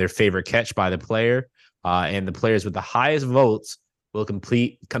their favorite catch by the player, and the players with the highest votes will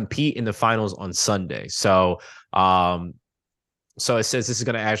compete in the finals on Sunday. So it says this is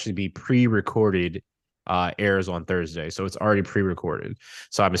going to actually be pre-recorded airs on Thursday. So it's already pre-recorded.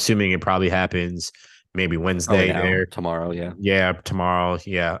 So I'm assuming it probably happens maybe Wednesday there. Tomorrow, yeah. Yeah, tomorrow.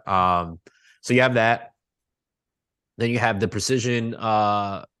 Yeah. So you have that. Then you have the Precision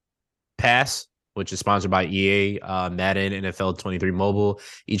Pass, which is sponsored by EA, Madden, NFL 23 Mobile.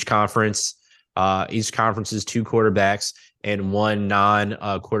 Each conference's two quarterbacks and one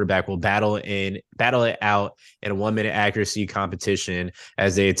non-quarterback will battle it out in a 1 minute accuracy competition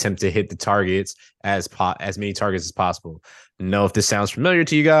as they attempt to hit the targets as many targets as possible. Know if this sounds familiar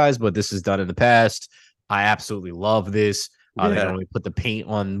to you guys, but this is done in the past. I absolutely love this. They only put the paint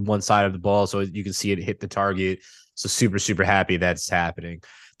on one side of the ball so you can see it hit the target. So super, super happy that's happening.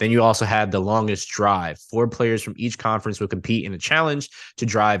 Then you also have the longest drive. 4 players from each conference will compete in a challenge to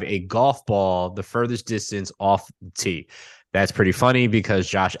drive a golf ball the furthest distance off the tee. That's pretty funny because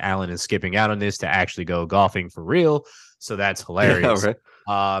Josh Allen is skipping out on this to actually go golfing for real. So that's hilarious. Yeah,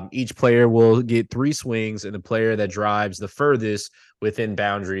 right. Each player will get 3 swings, and the player that drives the furthest within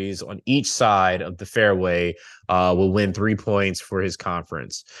boundaries on each side of the fairway will win 3 points for his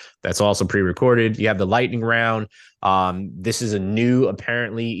conference. That's also pre-recorded. You have the lightning round. This is a new,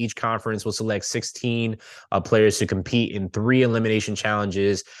 apparently each conference will select 16 players to compete in 3 elimination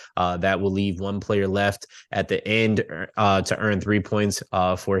challenges that will leave 1 player left at the end to earn 3 points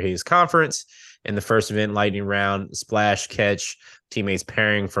for his conference. In the first event, lightning round, splash catch, teammates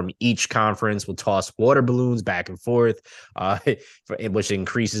pairing from each conference will toss water balloons back and forth, which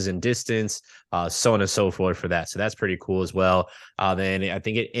increases in distance, so on and so forth for that. So that's pretty cool as well. Then I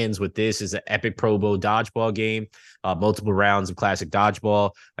think it ends with this is an epic Pro Bowl dodgeball game, multiple rounds of classic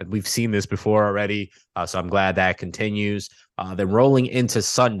dodgeball. We've seen this before already, so I'm glad that continues. Then rolling into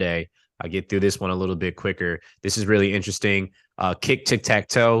Sunday, I'll get through this one a little bit quicker. This is really interesting. Kick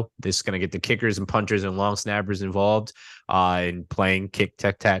tic-tac-toe. This is going to get the kickers and punters and long snappers involved in playing kick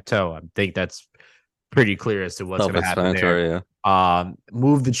tic-tac-toe. I think that's pretty clear as to what's going to happen there. Yeah.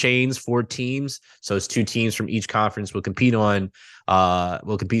 Move the chains 4 teams. So it's 2 teams from each conference will compete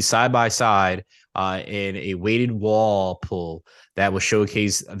side by side in a weighted wall pull that will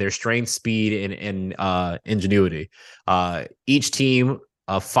showcase their strength, speed, and ingenuity. Each team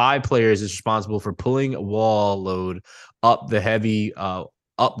of 5 players is responsible for pulling a wall load up with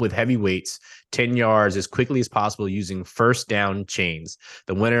heavy weights 10 yards as quickly as possible using first down chains.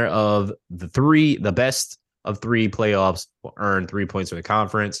 The winner of the best of 3 playoffs will earn 3 points for the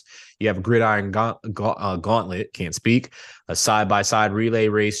conference. You have a gridiron gauntlet, can't speak, a side-by-side relay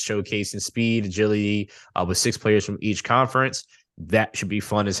race showcasing speed, agility with 6 players from each conference. That should be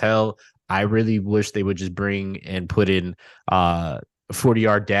fun as hell. I really wish they would just bring and put in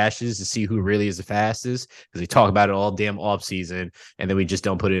 40-yard dashes to see who really is the fastest, because they talk about it all damn off season, and then we just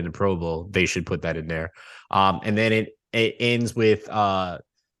don't put it in the Pro Bowl. They should put that in there. And then it ends with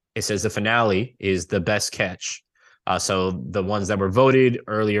it says the finale is the best catch. So the ones that were voted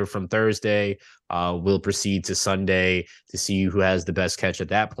earlier from Thursday will proceed to Sunday to see who has the best catch at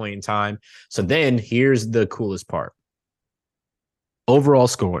that point in time. So then here's the coolest part. Overall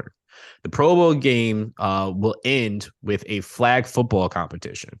score. The Pro Bowl game will end with a flag football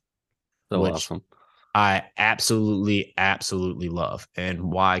competition. So awesome. I absolutely, absolutely love.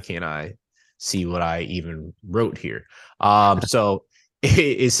 And why can't I see what I even wrote here? So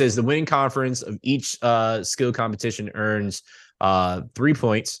it says the winning conference of each skill competition earns 3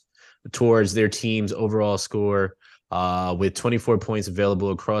 points towards their team's overall score, with 24 points available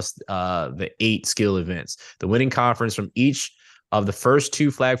across the 8 skill events. The winning conference from each of the first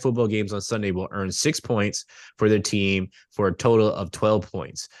 2 flag football games on Sunday will earn 6 points for their team for a total of 12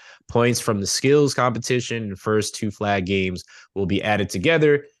 points. Points from the skills competition and first 2 flag games will be added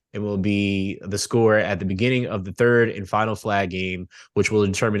together and will be the score at the beginning of the 3rd and final flag game, which will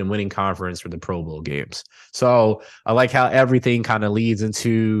determine the winning conference for the Pro Bowl games. So I like how everything kind of leads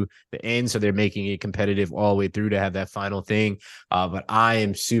into the end. So they're making it competitive all the way through to have that final thing. But I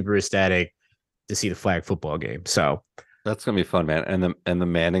am super ecstatic to see the flag football game. So that's gonna be fun, man. And the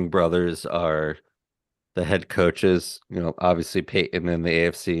Manning brothers are the head coaches. You know, obviously Peyton in the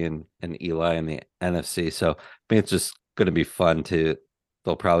AFC and Eli in the NFC. So I mean, it's just gonna be fun to.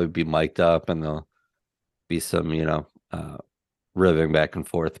 They'll probably be mic'd up and there'll be some, ribbing back and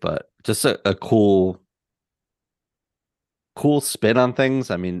forth. But just a cool spin on things.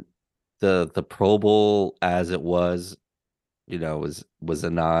 I mean, the Pro Bowl as it was, was a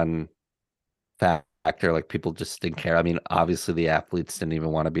non factor. Like people just didn't care. I mean, obviously the athletes didn't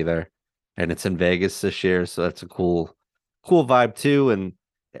even want to be there, and it's in Vegas this year, so that's a cool vibe too. And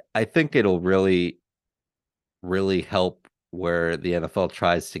I think it'll really help where the NFL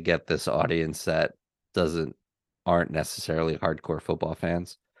tries to get this audience that doesn't aren't necessarily hardcore football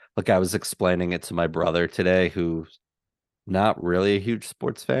fans. Like I was explaining it to my brother today, who's not really a huge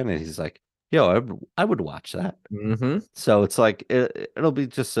sports fan, and he's like, "Yo, I would watch that." Mm-hmm. So it's like it'll be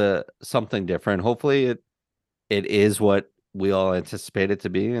just something different. Hopefully, it is what we all anticipate it to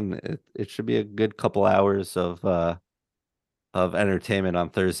be, and it should be a good couple hours of entertainment on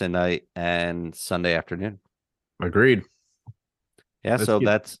Thursday night and Sunday afternoon. Agreed. Yeah, Let's so get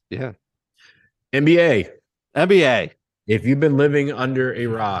that's yeah. NBA. NBA If you've been living under a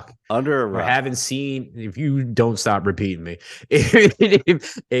rock under a or rock. haven't seen, if you don't stop repeating me,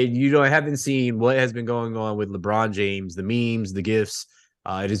 and you don't haven't seen what has been going on with LeBron James, the memes, the gifs,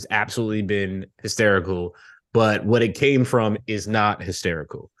 it has absolutely been hysterical. But what it came from is not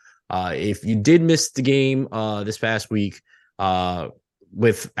hysterical. If you did miss the game this past week,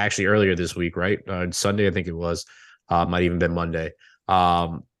 with actually earlier this week, right? Sunday, I think it was, might even been Monday.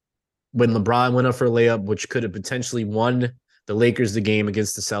 When LeBron went up for a layup, which could have potentially won the Lakers the game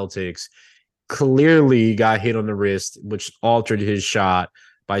against the Celtics, clearly got hit on the wrist, which altered his shot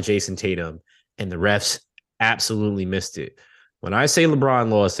by Jason Tatum, and the refs absolutely missed it. When I say LeBron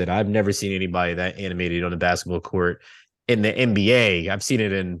lost it, I've never seen anybody that animated on a basketball court in the NBA. I've seen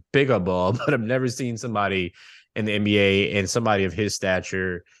it in pickup ball, but I've never seen somebody in the NBA and somebody of his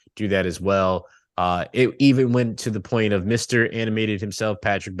stature do that as well. It even went to the point of Mr. Animated himself,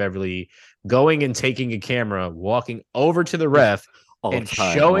 Patrick Beverly, going and taking a camera, walking over to the ref and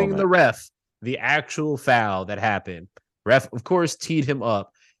showing moment. the ref the actual foul that happened. Ref, of course, teed him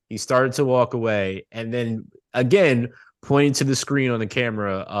up. He started to walk away. And then again, pointing to the screen on the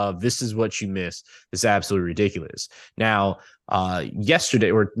camera of this is what you missed. It's absolutely ridiculous. Now,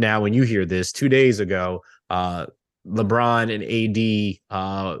 yesterday, or now when you hear this, 2 days ago, LeBron and AD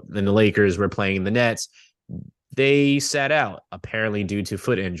and the Lakers were playing the Nets. They sat out, apparently due to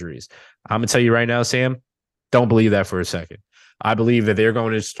foot injuries. I'm going to tell you right now, Sam, don't believe that for a second. I believe that they're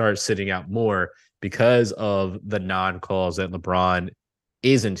going to start sitting out more because of the non-calls that LeBron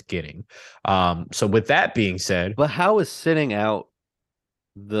isn't getting. So with that being said, but how is sitting out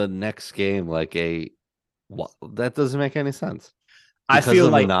the next game like that doesn't make any sense? I feel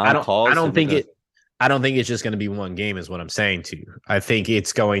like I non-calls don't think it's just going to be one game is what I'm saying to you. I think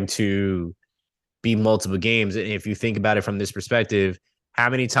it's going to be multiple games. And if you think about it from this perspective, how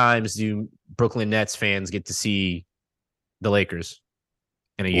many times do Brooklyn Nets fans get to see the Lakers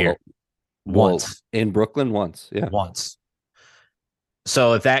in a year? Once. In Brooklyn once. Yeah. Once.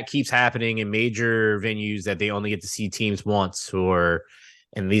 So if that keeps happening in major venues that they only get to see teams once,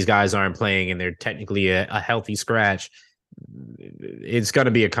 and these guys aren't playing and they're technically a healthy scratch, it's going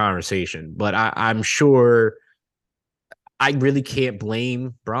to be a conversation. But I'm sure I really can't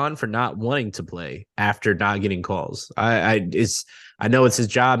blame Bron for not wanting to play after not getting calls. I know it's his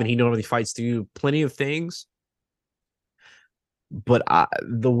job and he normally fights through plenty of things. But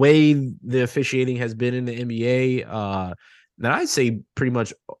the way the officiating has been in the NBA, then I'd say pretty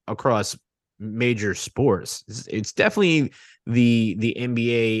much across major sports, it's definitely the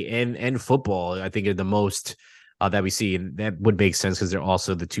NBA and football, I think, are the most that we see. And that would make sense because they're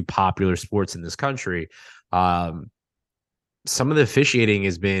also the two popular sports in this country. Some of the officiating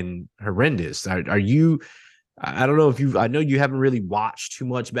has been horrendous. Are you, I don't know if I know you haven't really watched too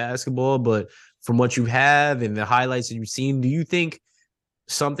much basketball, but from what you have and the highlights that you've seen, do you think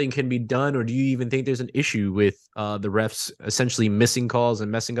something can be done, or do you even think there's an issue with the refs essentially missing calls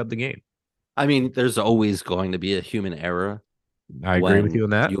and messing up the game? I mean, there's always going to be a human error. I agree with you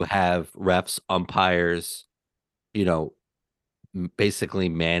on that. You have refs, umpires, basically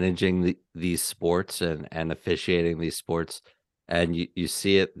managing these sports and officiating these sports. And you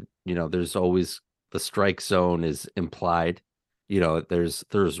see it, there's always the strike zone is implied.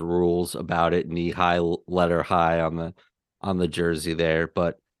 There's rules about it, knee high, letter high on the jersey there,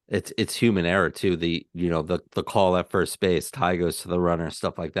 but it's human error too. The call at first base, tie goes to the runner,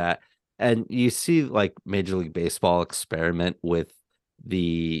 stuff like that. And you see like Major League Baseball experiment with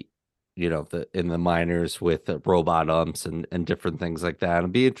in the minors with robot umps and different things like that.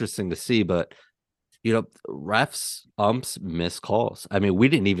 It'd be interesting to see, but refs, umps miss calls. I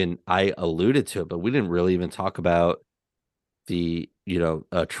mean, I alluded to it, but we didn't really even talk about the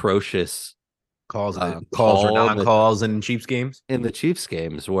atrocious calls or non-calls in Chiefs games. In the Chiefs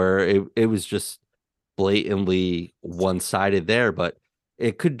games where it was just blatantly one-sided there, but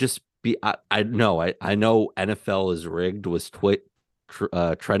it could just I know I know NFL is rigged was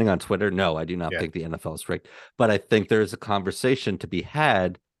trending on Twitter. No, I do not Yeah. think the NFL is rigged, but I think there's a conversation to be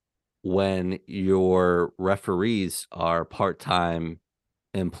had when your referees are part-time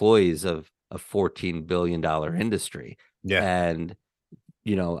employees of a $14 billion industry. Yeah. And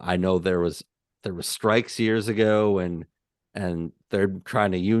I know there was strikes years ago, and they're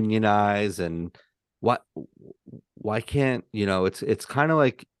trying to unionize. And what why can't it's kind of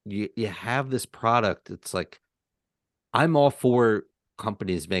like you have this product. It's like, I'm all for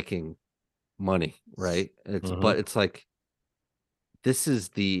companies making money, right? Hmm. But it's like, this is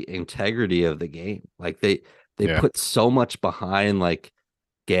the integrity of the game. Like, they Yeah. put so much behind, like,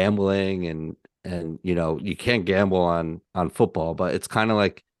 gambling, and you can't gamble on football, but it's kind of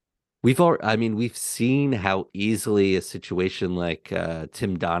like, we've seen how easily a situation like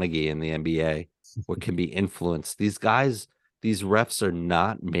Tim Donaghy in the NBA, what can be influenced. These guys, these refs are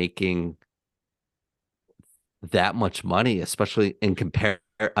not making that much money, especially in compare.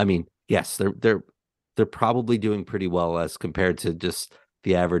 I mean, yes, they're probably doing pretty well as compared to just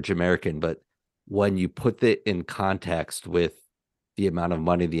the average American, but when you put it in context with the amount of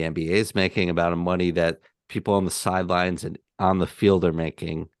money the NBA is making, about money that people on the sidelines and on the field are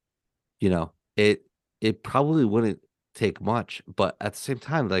making, it probably wouldn't take much. But at the same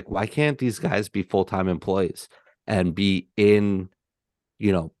time, like, why can't these guys be full-time employees and you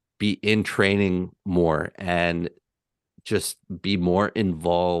know, be in training more, and just be more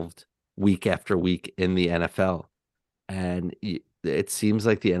involved week after week in the NFL? And it seems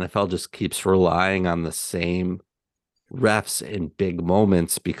like the NFL just keeps relying on the same refs in big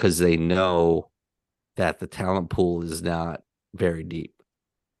moments because they know that the talent pool is not very deep.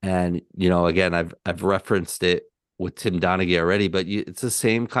 And again, I've referenced it with Tim Donaghy already, but it's the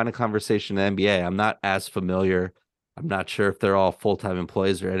same kind of conversation in the NBA. I'm not as familiar. I'm not sure if they're all full-time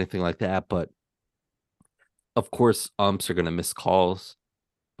employees or anything like that, but of course, umps are going to miss calls.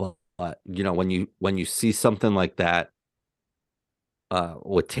 But when you see something like that,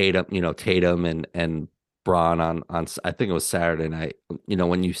 with Tatum and Braun on I think it was Saturday night.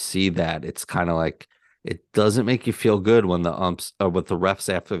 When you see that, it's kind of like, it doesn't make you feel good when the umps or with the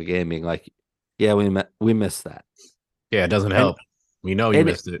refs after the game being like, yeah, we missed that. Yeah. It doesn't And help. We know you and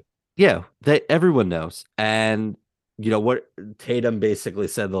missed it. yeah, everyone knows. And what Tatum basically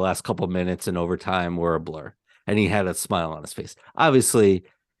said, the last couple minutes in overtime were a blur, and he had a smile on his face. Obviously,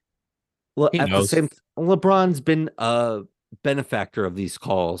 well, He at the knows. same, LeBron's been a benefactor of these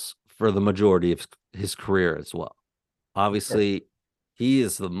calls for the majority of his career as well. Obviously, he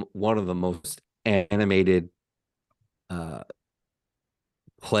is one of the most animated uh,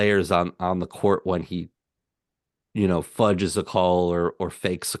 players on the court when he fudges a call or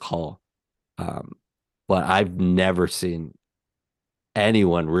fakes a call. Um, but I've never seen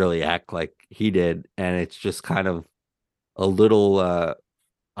anyone really act like he did, and it's just kind of a little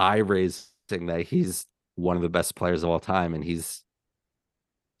eye raising that he's one of the best players of all time, and he's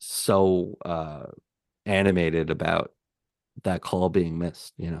so animated about that call being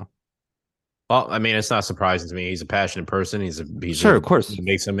missed. Well, I mean, it's not surprising to me. He's a passionate person. He's a Sure, of course.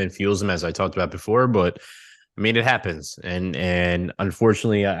 makes him and fuels him, as I talked about before. But I mean, it happens, and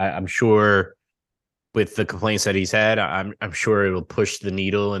unfortunately, I'm sure with the complaints that he's had, I'm sure it'll push the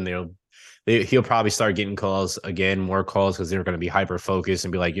needle, and he'll probably start getting calls again, more calls, because they're going to be hyper focused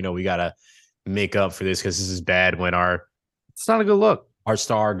and be like, we gotta make up for this because this is bad when It's not a good look. our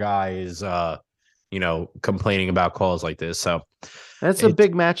star guy is complaining about calls like this. So That's a it's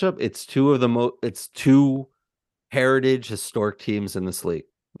big matchup. It's two heritage historic teams in this league.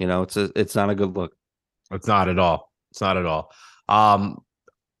 It's not a good look. it's not at all. It's not at all. Um,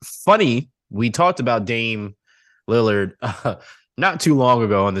 Funny, we talked about Dame Lillard not too long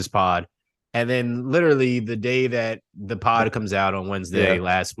ago on this pod. And then literally the day that the pod comes out on Wednesday Yeah.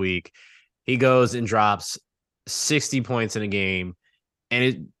 last week, he goes and drops 60 points in a game.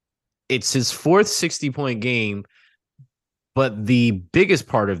 And it's his fourth 60-point game. But the biggest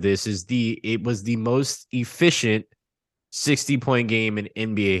part of this is it was the most efficient 60-point game in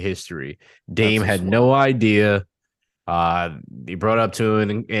NBA history. Dame That's had just no wild. idea. He brought up to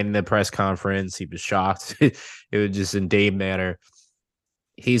him in the press conference. He was shocked. It was just in Dame manner.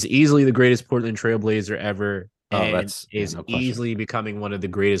 He's easily the greatest Portland Trailblazer ever, Oh, and that's, yeah, is no question. easily becoming one of the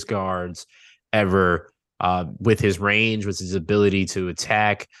greatest guards ever. With his range, with his ability to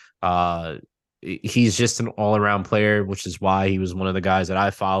attack, he's just an all-around player, which is why he was one of the guys that I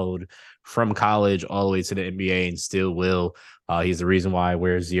followed from college all the way to the NBA and still will. He's the reason why I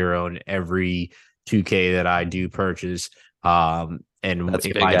wear 0 in every 2K that I do purchase. And That's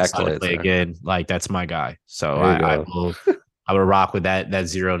if big I decide to accolades play there. again, like, that's my guy. So There you I go. will I would rock with that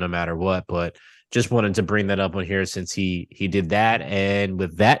zero no matter what. But just wanted to bring that up on here since he did that. And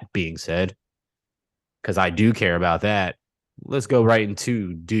with that being said, because I do care about that, let's go right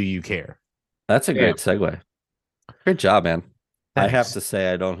into do you care? That's a Yeah, great segue. Good job, man. I have thanks. to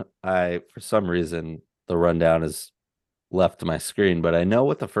say, I, for some reason, the rundown is left my screen, but I know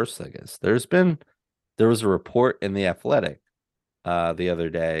what the first thing is. There was a report in The Athletic the other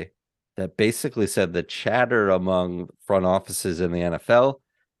day that basically said the chatter among front offices in the NFL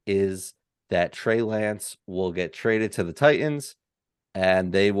is that Trey Lance will get traded to the Titans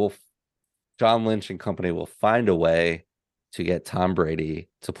and John Lynch and company will find a way to get Tom Brady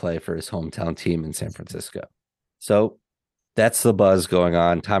to play for his hometown team in San Francisco. So that's the buzz going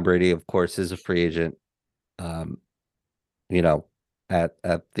on. Tom Brady, of course, is a free agent. Um, you know, at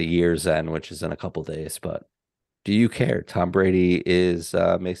the year's end, which is in a couple days. But do you care? Tom Brady is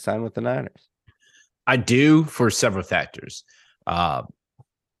may sign with the Niners. I do for several factors. Uh,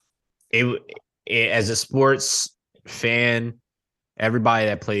 it, as a sports fan, everybody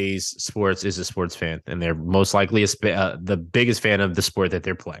that plays sports is a sports fan, and they're most likely the biggest fan of the sport that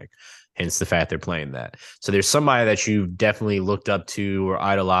they're playing. Hence the fact they're playing that. So there's somebody that you've definitely looked up to or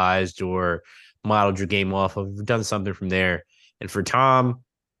idolized or modeled your game off of, done something from there. And for Tom,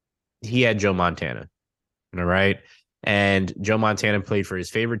 he had Joe Montana. All right. And Joe Montana played for his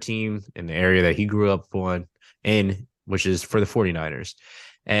favorite team in the area that he grew up in, which is for the 49ers.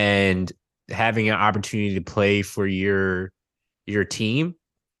 And having an opportunity to play for your team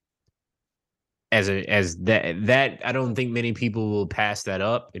as that I don't think many people will pass that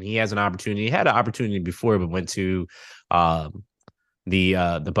up. And he has an opportunity. He had an opportunity before, but went to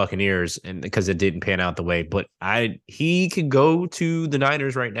the Buccaneers and because it didn't pan out the way. But he could go to the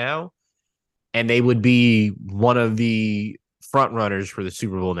Niners right now, and they would be one of the front runners for the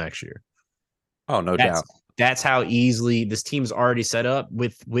Super Bowl next year. Oh, no That's doubt. that's how easily this team's already set up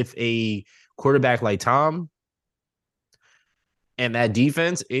with a quarterback like Tom and that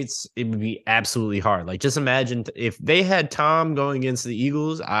defense. It would be absolutely hard. Like just imagine if they had Tom going against the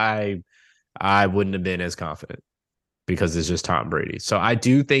Eagles, I wouldn't have been as confident because it's just Tom Brady. So I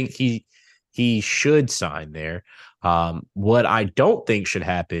do think he should sign there. What I don't think should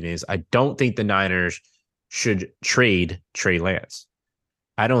happen is I don't think the Niners should trade Trey Lance.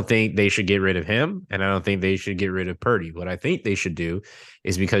 I don't think they should get rid of him, and I don't think they should get rid of Purdy. What I think they should do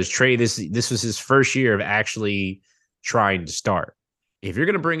is because Trey, this was his first year of actually trying to start. If you're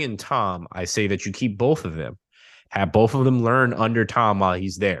going to bring in Tom, I say that you keep both of them, have both of them learn under Tom while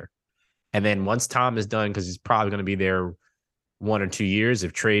he's there, and then once Tom is done, because he's probably going to be there 1 or 2 years.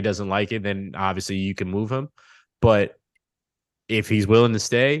 If Trey doesn't like it, then obviously you can move him. But if he's willing to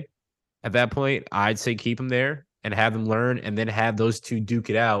stay at that point, I'd say keep him there and have him learn and then have those two duke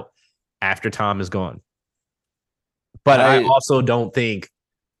it out after Tom is gone. But I I also don't think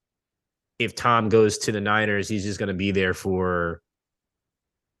if Tom goes to the Niners, he's just going to be there for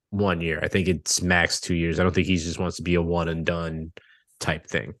 1 year. I think it's max 2 years. I don't think he just wants to be a one and done type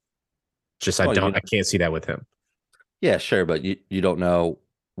thing. Just well, I can't see that with him. yeah, sure, but you don't know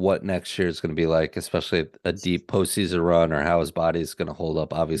what next year is going to be like, especially a deep postseason run or how his body is going to hold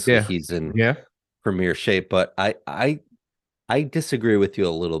up. Obviously, Yeah. he's in Yeah. premier shape, but I disagree with you a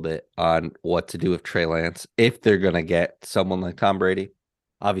little bit on what to do with Trey Lance if they're going to get someone like Tom Brady.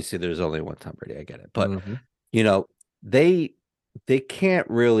 Obviously, there's only one Tom Brady. I get it, but Mm-hmm. you know they can't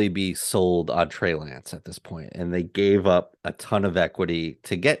really be sold on Trey Lance at this point, and they gave up a ton of equity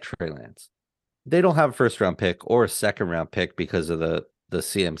to get Trey Lance. They don't have a first round pick or a second round pick because of the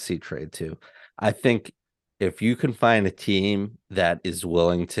CMC trade too. I think if you can find a team that is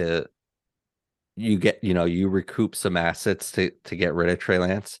willing to you recoup some assets to get rid of Trey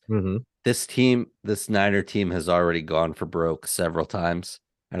Lance. Mm-hmm. This Niner team has already gone for broke several times.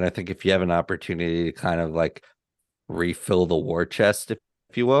 And I think if you have an opportunity to kind of like refill the war chest, if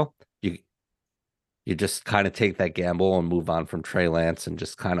you will, you just kind of take that gamble and move on from Trey Lance and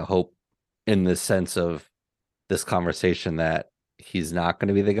just kind of hope in the sense of this conversation that he's not going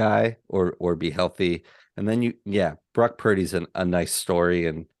to be the guy or be healthy. And then Brock Purdy's a nice story,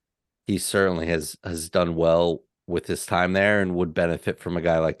 and he certainly has done well with his time there and would benefit from a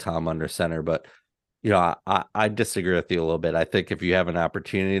guy like Tom under center. But I disagree with you a little bit. I think if you have an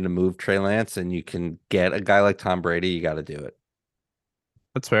opportunity to move Trey Lance and you can get a guy like Tom Brady, you got to do it.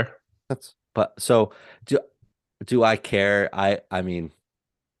 That's fair. So do I care? I mean,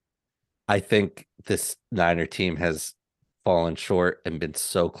 I think this Niner team has fallen short and been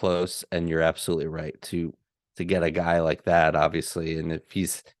so close, and you're absolutely right to get a guy like that, obviously. And if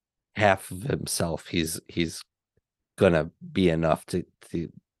he's half of himself, he's gonna be enough to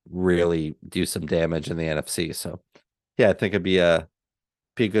really do some damage in the NFC. So Yeah, I think it'd be a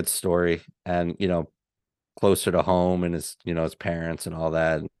good story, and closer to home and his parents and all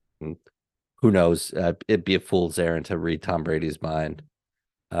that. And who knows? It'd be a fool's errand to read Tom Brady's mind.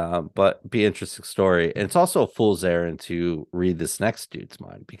 But be an interesting story. And it's also a fool's errand to read this next dude's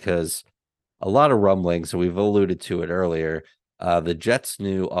mind because a lot of rumblings, and we've alluded to it earlier. The Jets'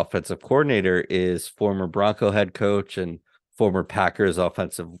 new offensive coordinator is former Bronco head coach and former Packers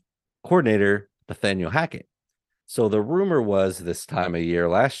offensive coordinator, Nathaniel Hackett. So the rumor was this time of year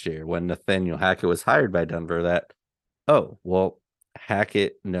last year when Nathaniel Hackett was hired by Denver that, oh, well,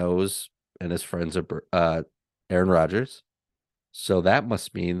 Hackett knows and his friends are Aaron Rodgers. So that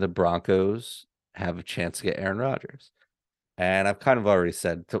must mean the Broncos have a chance to get Aaron Rodgers. And I've kind of already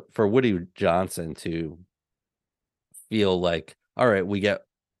said for Woody Johnson to feel like, all right, we get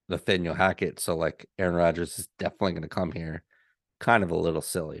Nathaniel Hackett. So like Aaron Rodgers is definitely going to come here. Kind of a little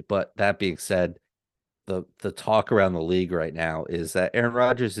silly. But that being said, the talk around the league right now is that Aaron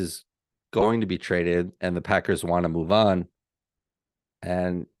Rodgers is going to be traded and the Packers want to move on.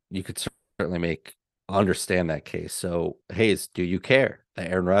 And you could certainly understand that case. So, Hayes, do you care that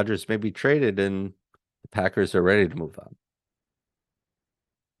Aaron Rodgers may be traded and the Packers are ready to move on?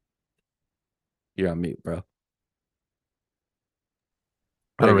 You're on mute, bro. I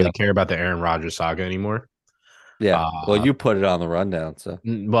There don't you really go. care about the Aaron Rodgers saga anymore. Yeah. Well, Uh, you put it on the rundown, so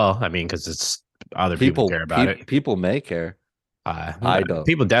well, I mean, because it's other people people care about it. people may care. I don't.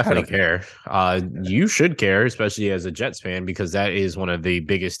 People I definitely don't care. care. You should care, especially as a Jets fan, because that is one of the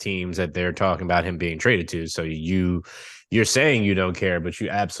biggest teams that they're talking about him being traded to. So you're saying you don't care, but you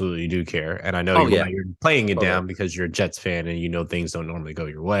absolutely do care. And I know Oh yeah. you're playing it Totally. down because you're a Jets fan and you know things don't normally go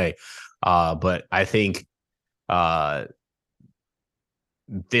your way. But I think uh,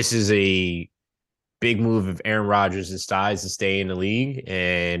 this is a big move if Aaron Rodgers decides to stay in the league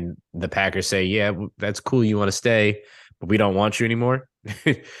and the Packers say, yeah, that's cool. You want to stay, but we don't want you anymore.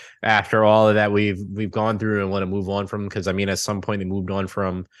 After all of that we've gone through and want to move on from, because I mean, at some point they moved on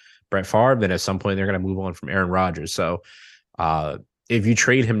from Brett Favre, then at some point they're going to move on from Aaron Rodgers. So if you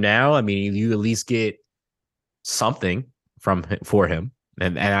trade him now, I mean, you at least get something for him.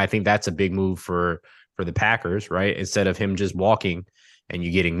 And I think that's a big move for the Packers, right? Instead of him just walking and you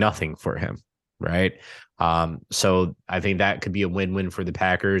getting nothing for him, right? So I think that could be a win-win for the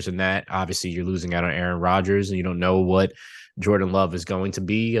Packers. And that obviously you're losing out on Aaron Rodgers and you don't know what Jordan Love is going to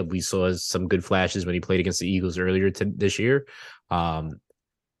be. We saw some good flashes when he played against the Eagles earlier this year.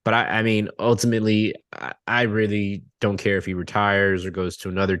 But I mean, ultimately, I really don't care if he retires or goes to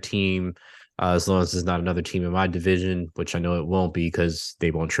another team, as long as it's not another team in my division, which I know it won't be because they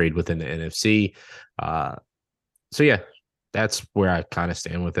won't trade within the NFC. Uh, so yeah, that's where I kind of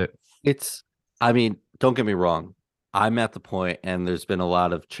stand with it. I mean, don't get me wrong. I'm at the point, and there's been a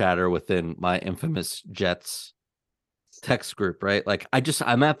lot of chatter within my infamous Jets text group, right? Like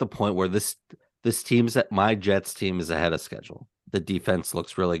I'm at the point where my Jets team is ahead of schedule. The defense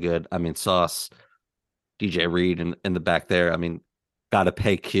looks really good. I mean, Sauce, DJ Reed in the back there. I mean, gotta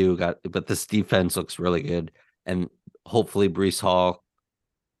pay but this defense looks really good. And hopefully Breece Hall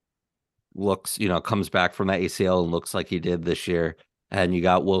comes back from that ACL and looks like he did this year. And you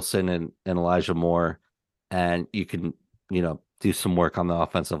got Wilson and Elijah Moore, and you can, do some work on the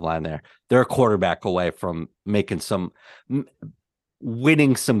offensive line there. They're a quarterback away from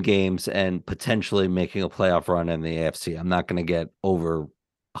winning some games and potentially making a playoff run in the AFC. I'm not going to get over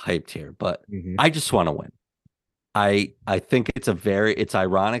hyped here, but I just want to win. I think it's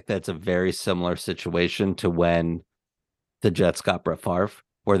ironic that it's a very similar situation to when the Jets got Brett Favre,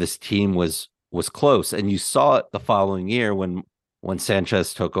 where this team was close, and you saw it the following year when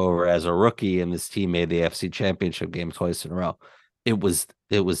Sanchez took over as a rookie and this team made the AFC Championship game twice in a row. It was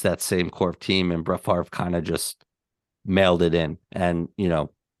that same core team, and Brett Favre kind of just mailed it in, and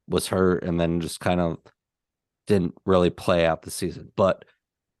was hurt, and then just kind of didn't really play out the season. But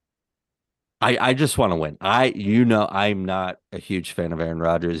I just want to win. I'm not a huge fan of Aaron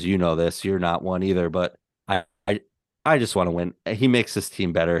Rodgers. You know this. You're not one either, but I just want to win. He makes this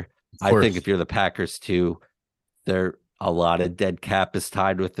team better. I think if you're the Packers too, there a lot of dead cap is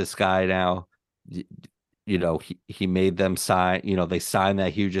tied with this guy now. He made them sign, they signed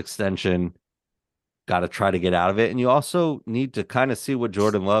that huge extension. Got to try to get out of it. And you also need to kind of see what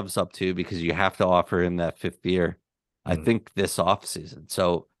Jordan Love's up to because you have to offer him that fifth year, I think, this offseason.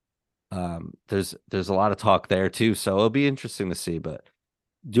 So there's a lot of talk there too. So it'll be interesting to see. But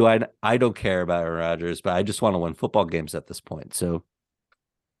I don't care about Aaron Rodgers, but I just want to win football games at this point. So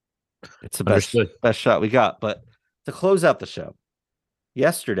it's the best shot we got. But to close out the show,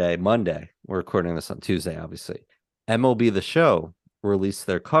 yesterday, Monday, we're recording this on Tuesday, obviously, MLB The Show released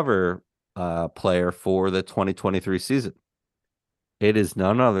their cover player for the 2023 season. It is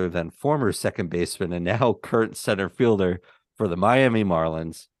none other than former second baseman and now current center fielder for the Miami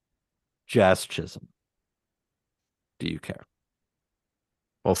Marlins, Jazz Chisholm. Do you care?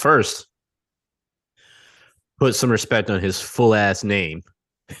 Well, first, put some respect on his full ass name.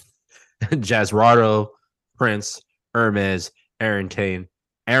 Jazzrado Prince Hermes Arrington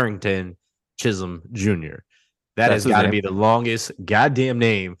Chisholm Jr. That That's has his got to name? be the longest goddamn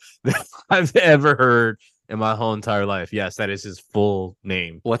name that I've ever heard in my whole entire life. Yes, that is his full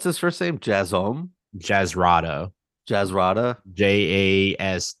name. What's his first name? Jazzom? Jazzrado. Jazzrada? I did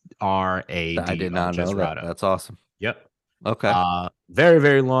Jasrado. not know that. Jazzrado. That's awesome. Yep. Okay. Very,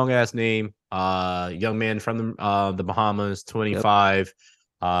 very long ass name. Young man from the Bahamas, 25.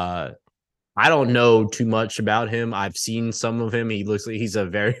 Yep. I don't know too much about him. I've seen some of him. He looks like he's a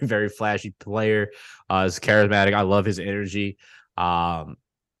very, very flashy player. He's charismatic. I love his energy. I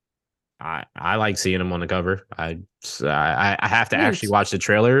like seeing him on the cover. I have to actually watch the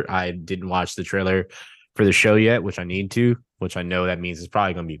trailer. I didn't watch the trailer for the show yet, which I need to, which I know that means it's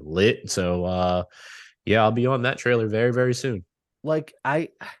probably gonna be lit. So yeah, I'll be on that trailer very, very soon. Like I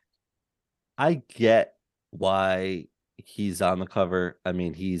get why he's on the cover. I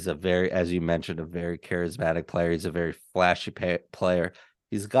mean, he's a very, as you mentioned, a very charismatic player. He's a very flashy player.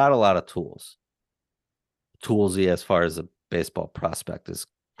 He's got a lot of toolsy as far as a baseball prospect is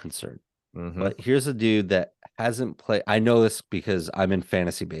concerned. Mm-hmm. But here's a dude that hasn't played. I know this because I'm in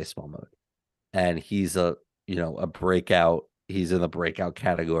fantasy baseball mode, and he's a breakout. He's in the breakout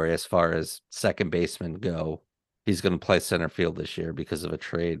category as far as second baseman go. He's going to play center field this year because of a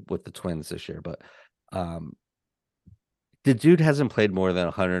trade with the Twins this year. But the dude hasn't played more than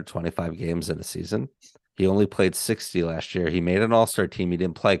 125 games in a season. He only played 60 last year. He made an all-star team. He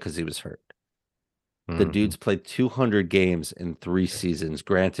didn't play because he was hurt. The dude's played 200 games in 3 seasons.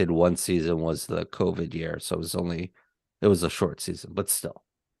 Granted, one season was the COVID year, so it was a short season, but still.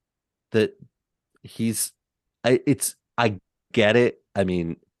 I get it. I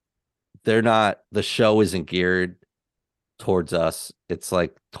mean, the show isn't geared towards us. It's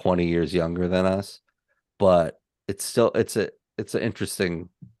like 20 years younger than us, but it's an interesting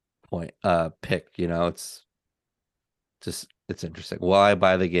pick, it's interesting. Will I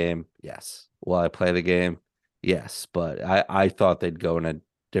buy the game? Yes. Will I play the game? Yes, but I thought they'd go in a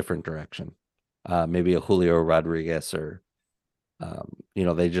different direction. Maybe a Julio Rodriguez or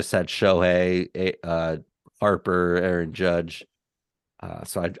they just had Shohei, Harper, Aaron Judge.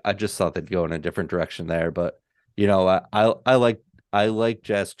 So I just thought they'd go in a different direction there. But I like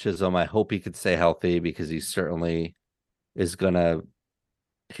Jazz Chisholm. I hope he could stay healthy because he certainly is gonna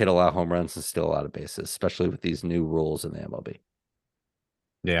hit a lot of home runs and steal a lot of bases, especially with these new rules in the MLB.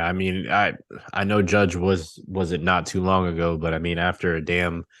 Yeah, I mean, I know Judge was it not too long ago, but I mean, after a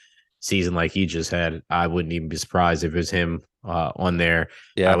damn season like he just had, I wouldn't even be surprised if it was him on there.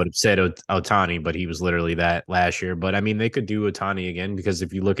 Yeah. I would have said Ohtani, but he was literally that last year. But I mean, they could do Ohtani again because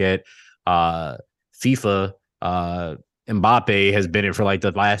if you look at FIFA, Mbappe has been in for like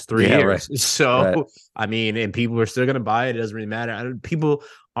the last 3 years. Right. So, right. I mean, and people are still going to buy it. It doesn't really matter. People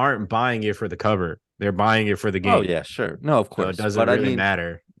aren't buying it for the cover. They're buying it for the game. Oh, yeah, sure. No, of course. So it doesn't really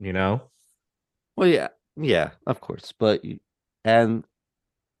matter, Well, yeah, of course. And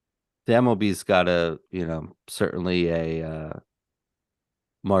the MLB's got certainly a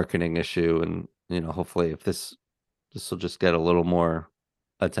marketing issue. And, hopefully if this will just get a little more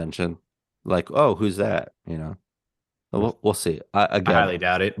attention. Like, oh, who's that? We'll see. I highly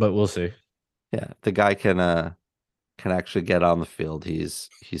doubt it, but we'll see. Yeah, the guy can actually get on the field. He's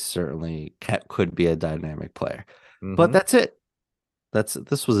certainly could be a dynamic player. Mm-hmm. But that's it.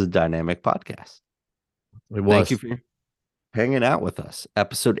 This was a dynamic podcast. It was. Thank you for hanging out with us.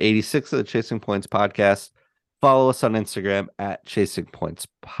 Episode 86 of the Chasing Points podcast. Follow us on Instagram at Chasing Points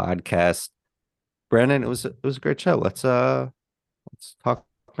Podcast. Brandon, it was a great show. Let's talk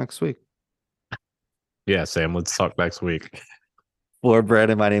next week. Yeah, Sam, let's talk next week. For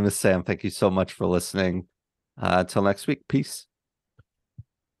Brandon, my name is Sam. Thank you so much for listening. Until next week, peace.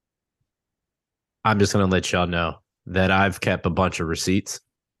 I'm just going to let y'all know that I've kept a bunch of receipts,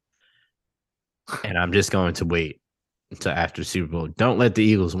 and I'm just going to wait until after Super Bowl. Don't let the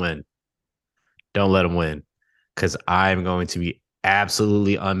Eagles win. Don't let them win, because I'm going to be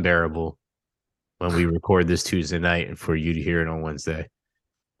absolutely unbearable when we record this Tuesday night and for you to hear it on Wednesday.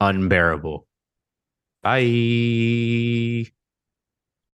 Unbearable. Bye.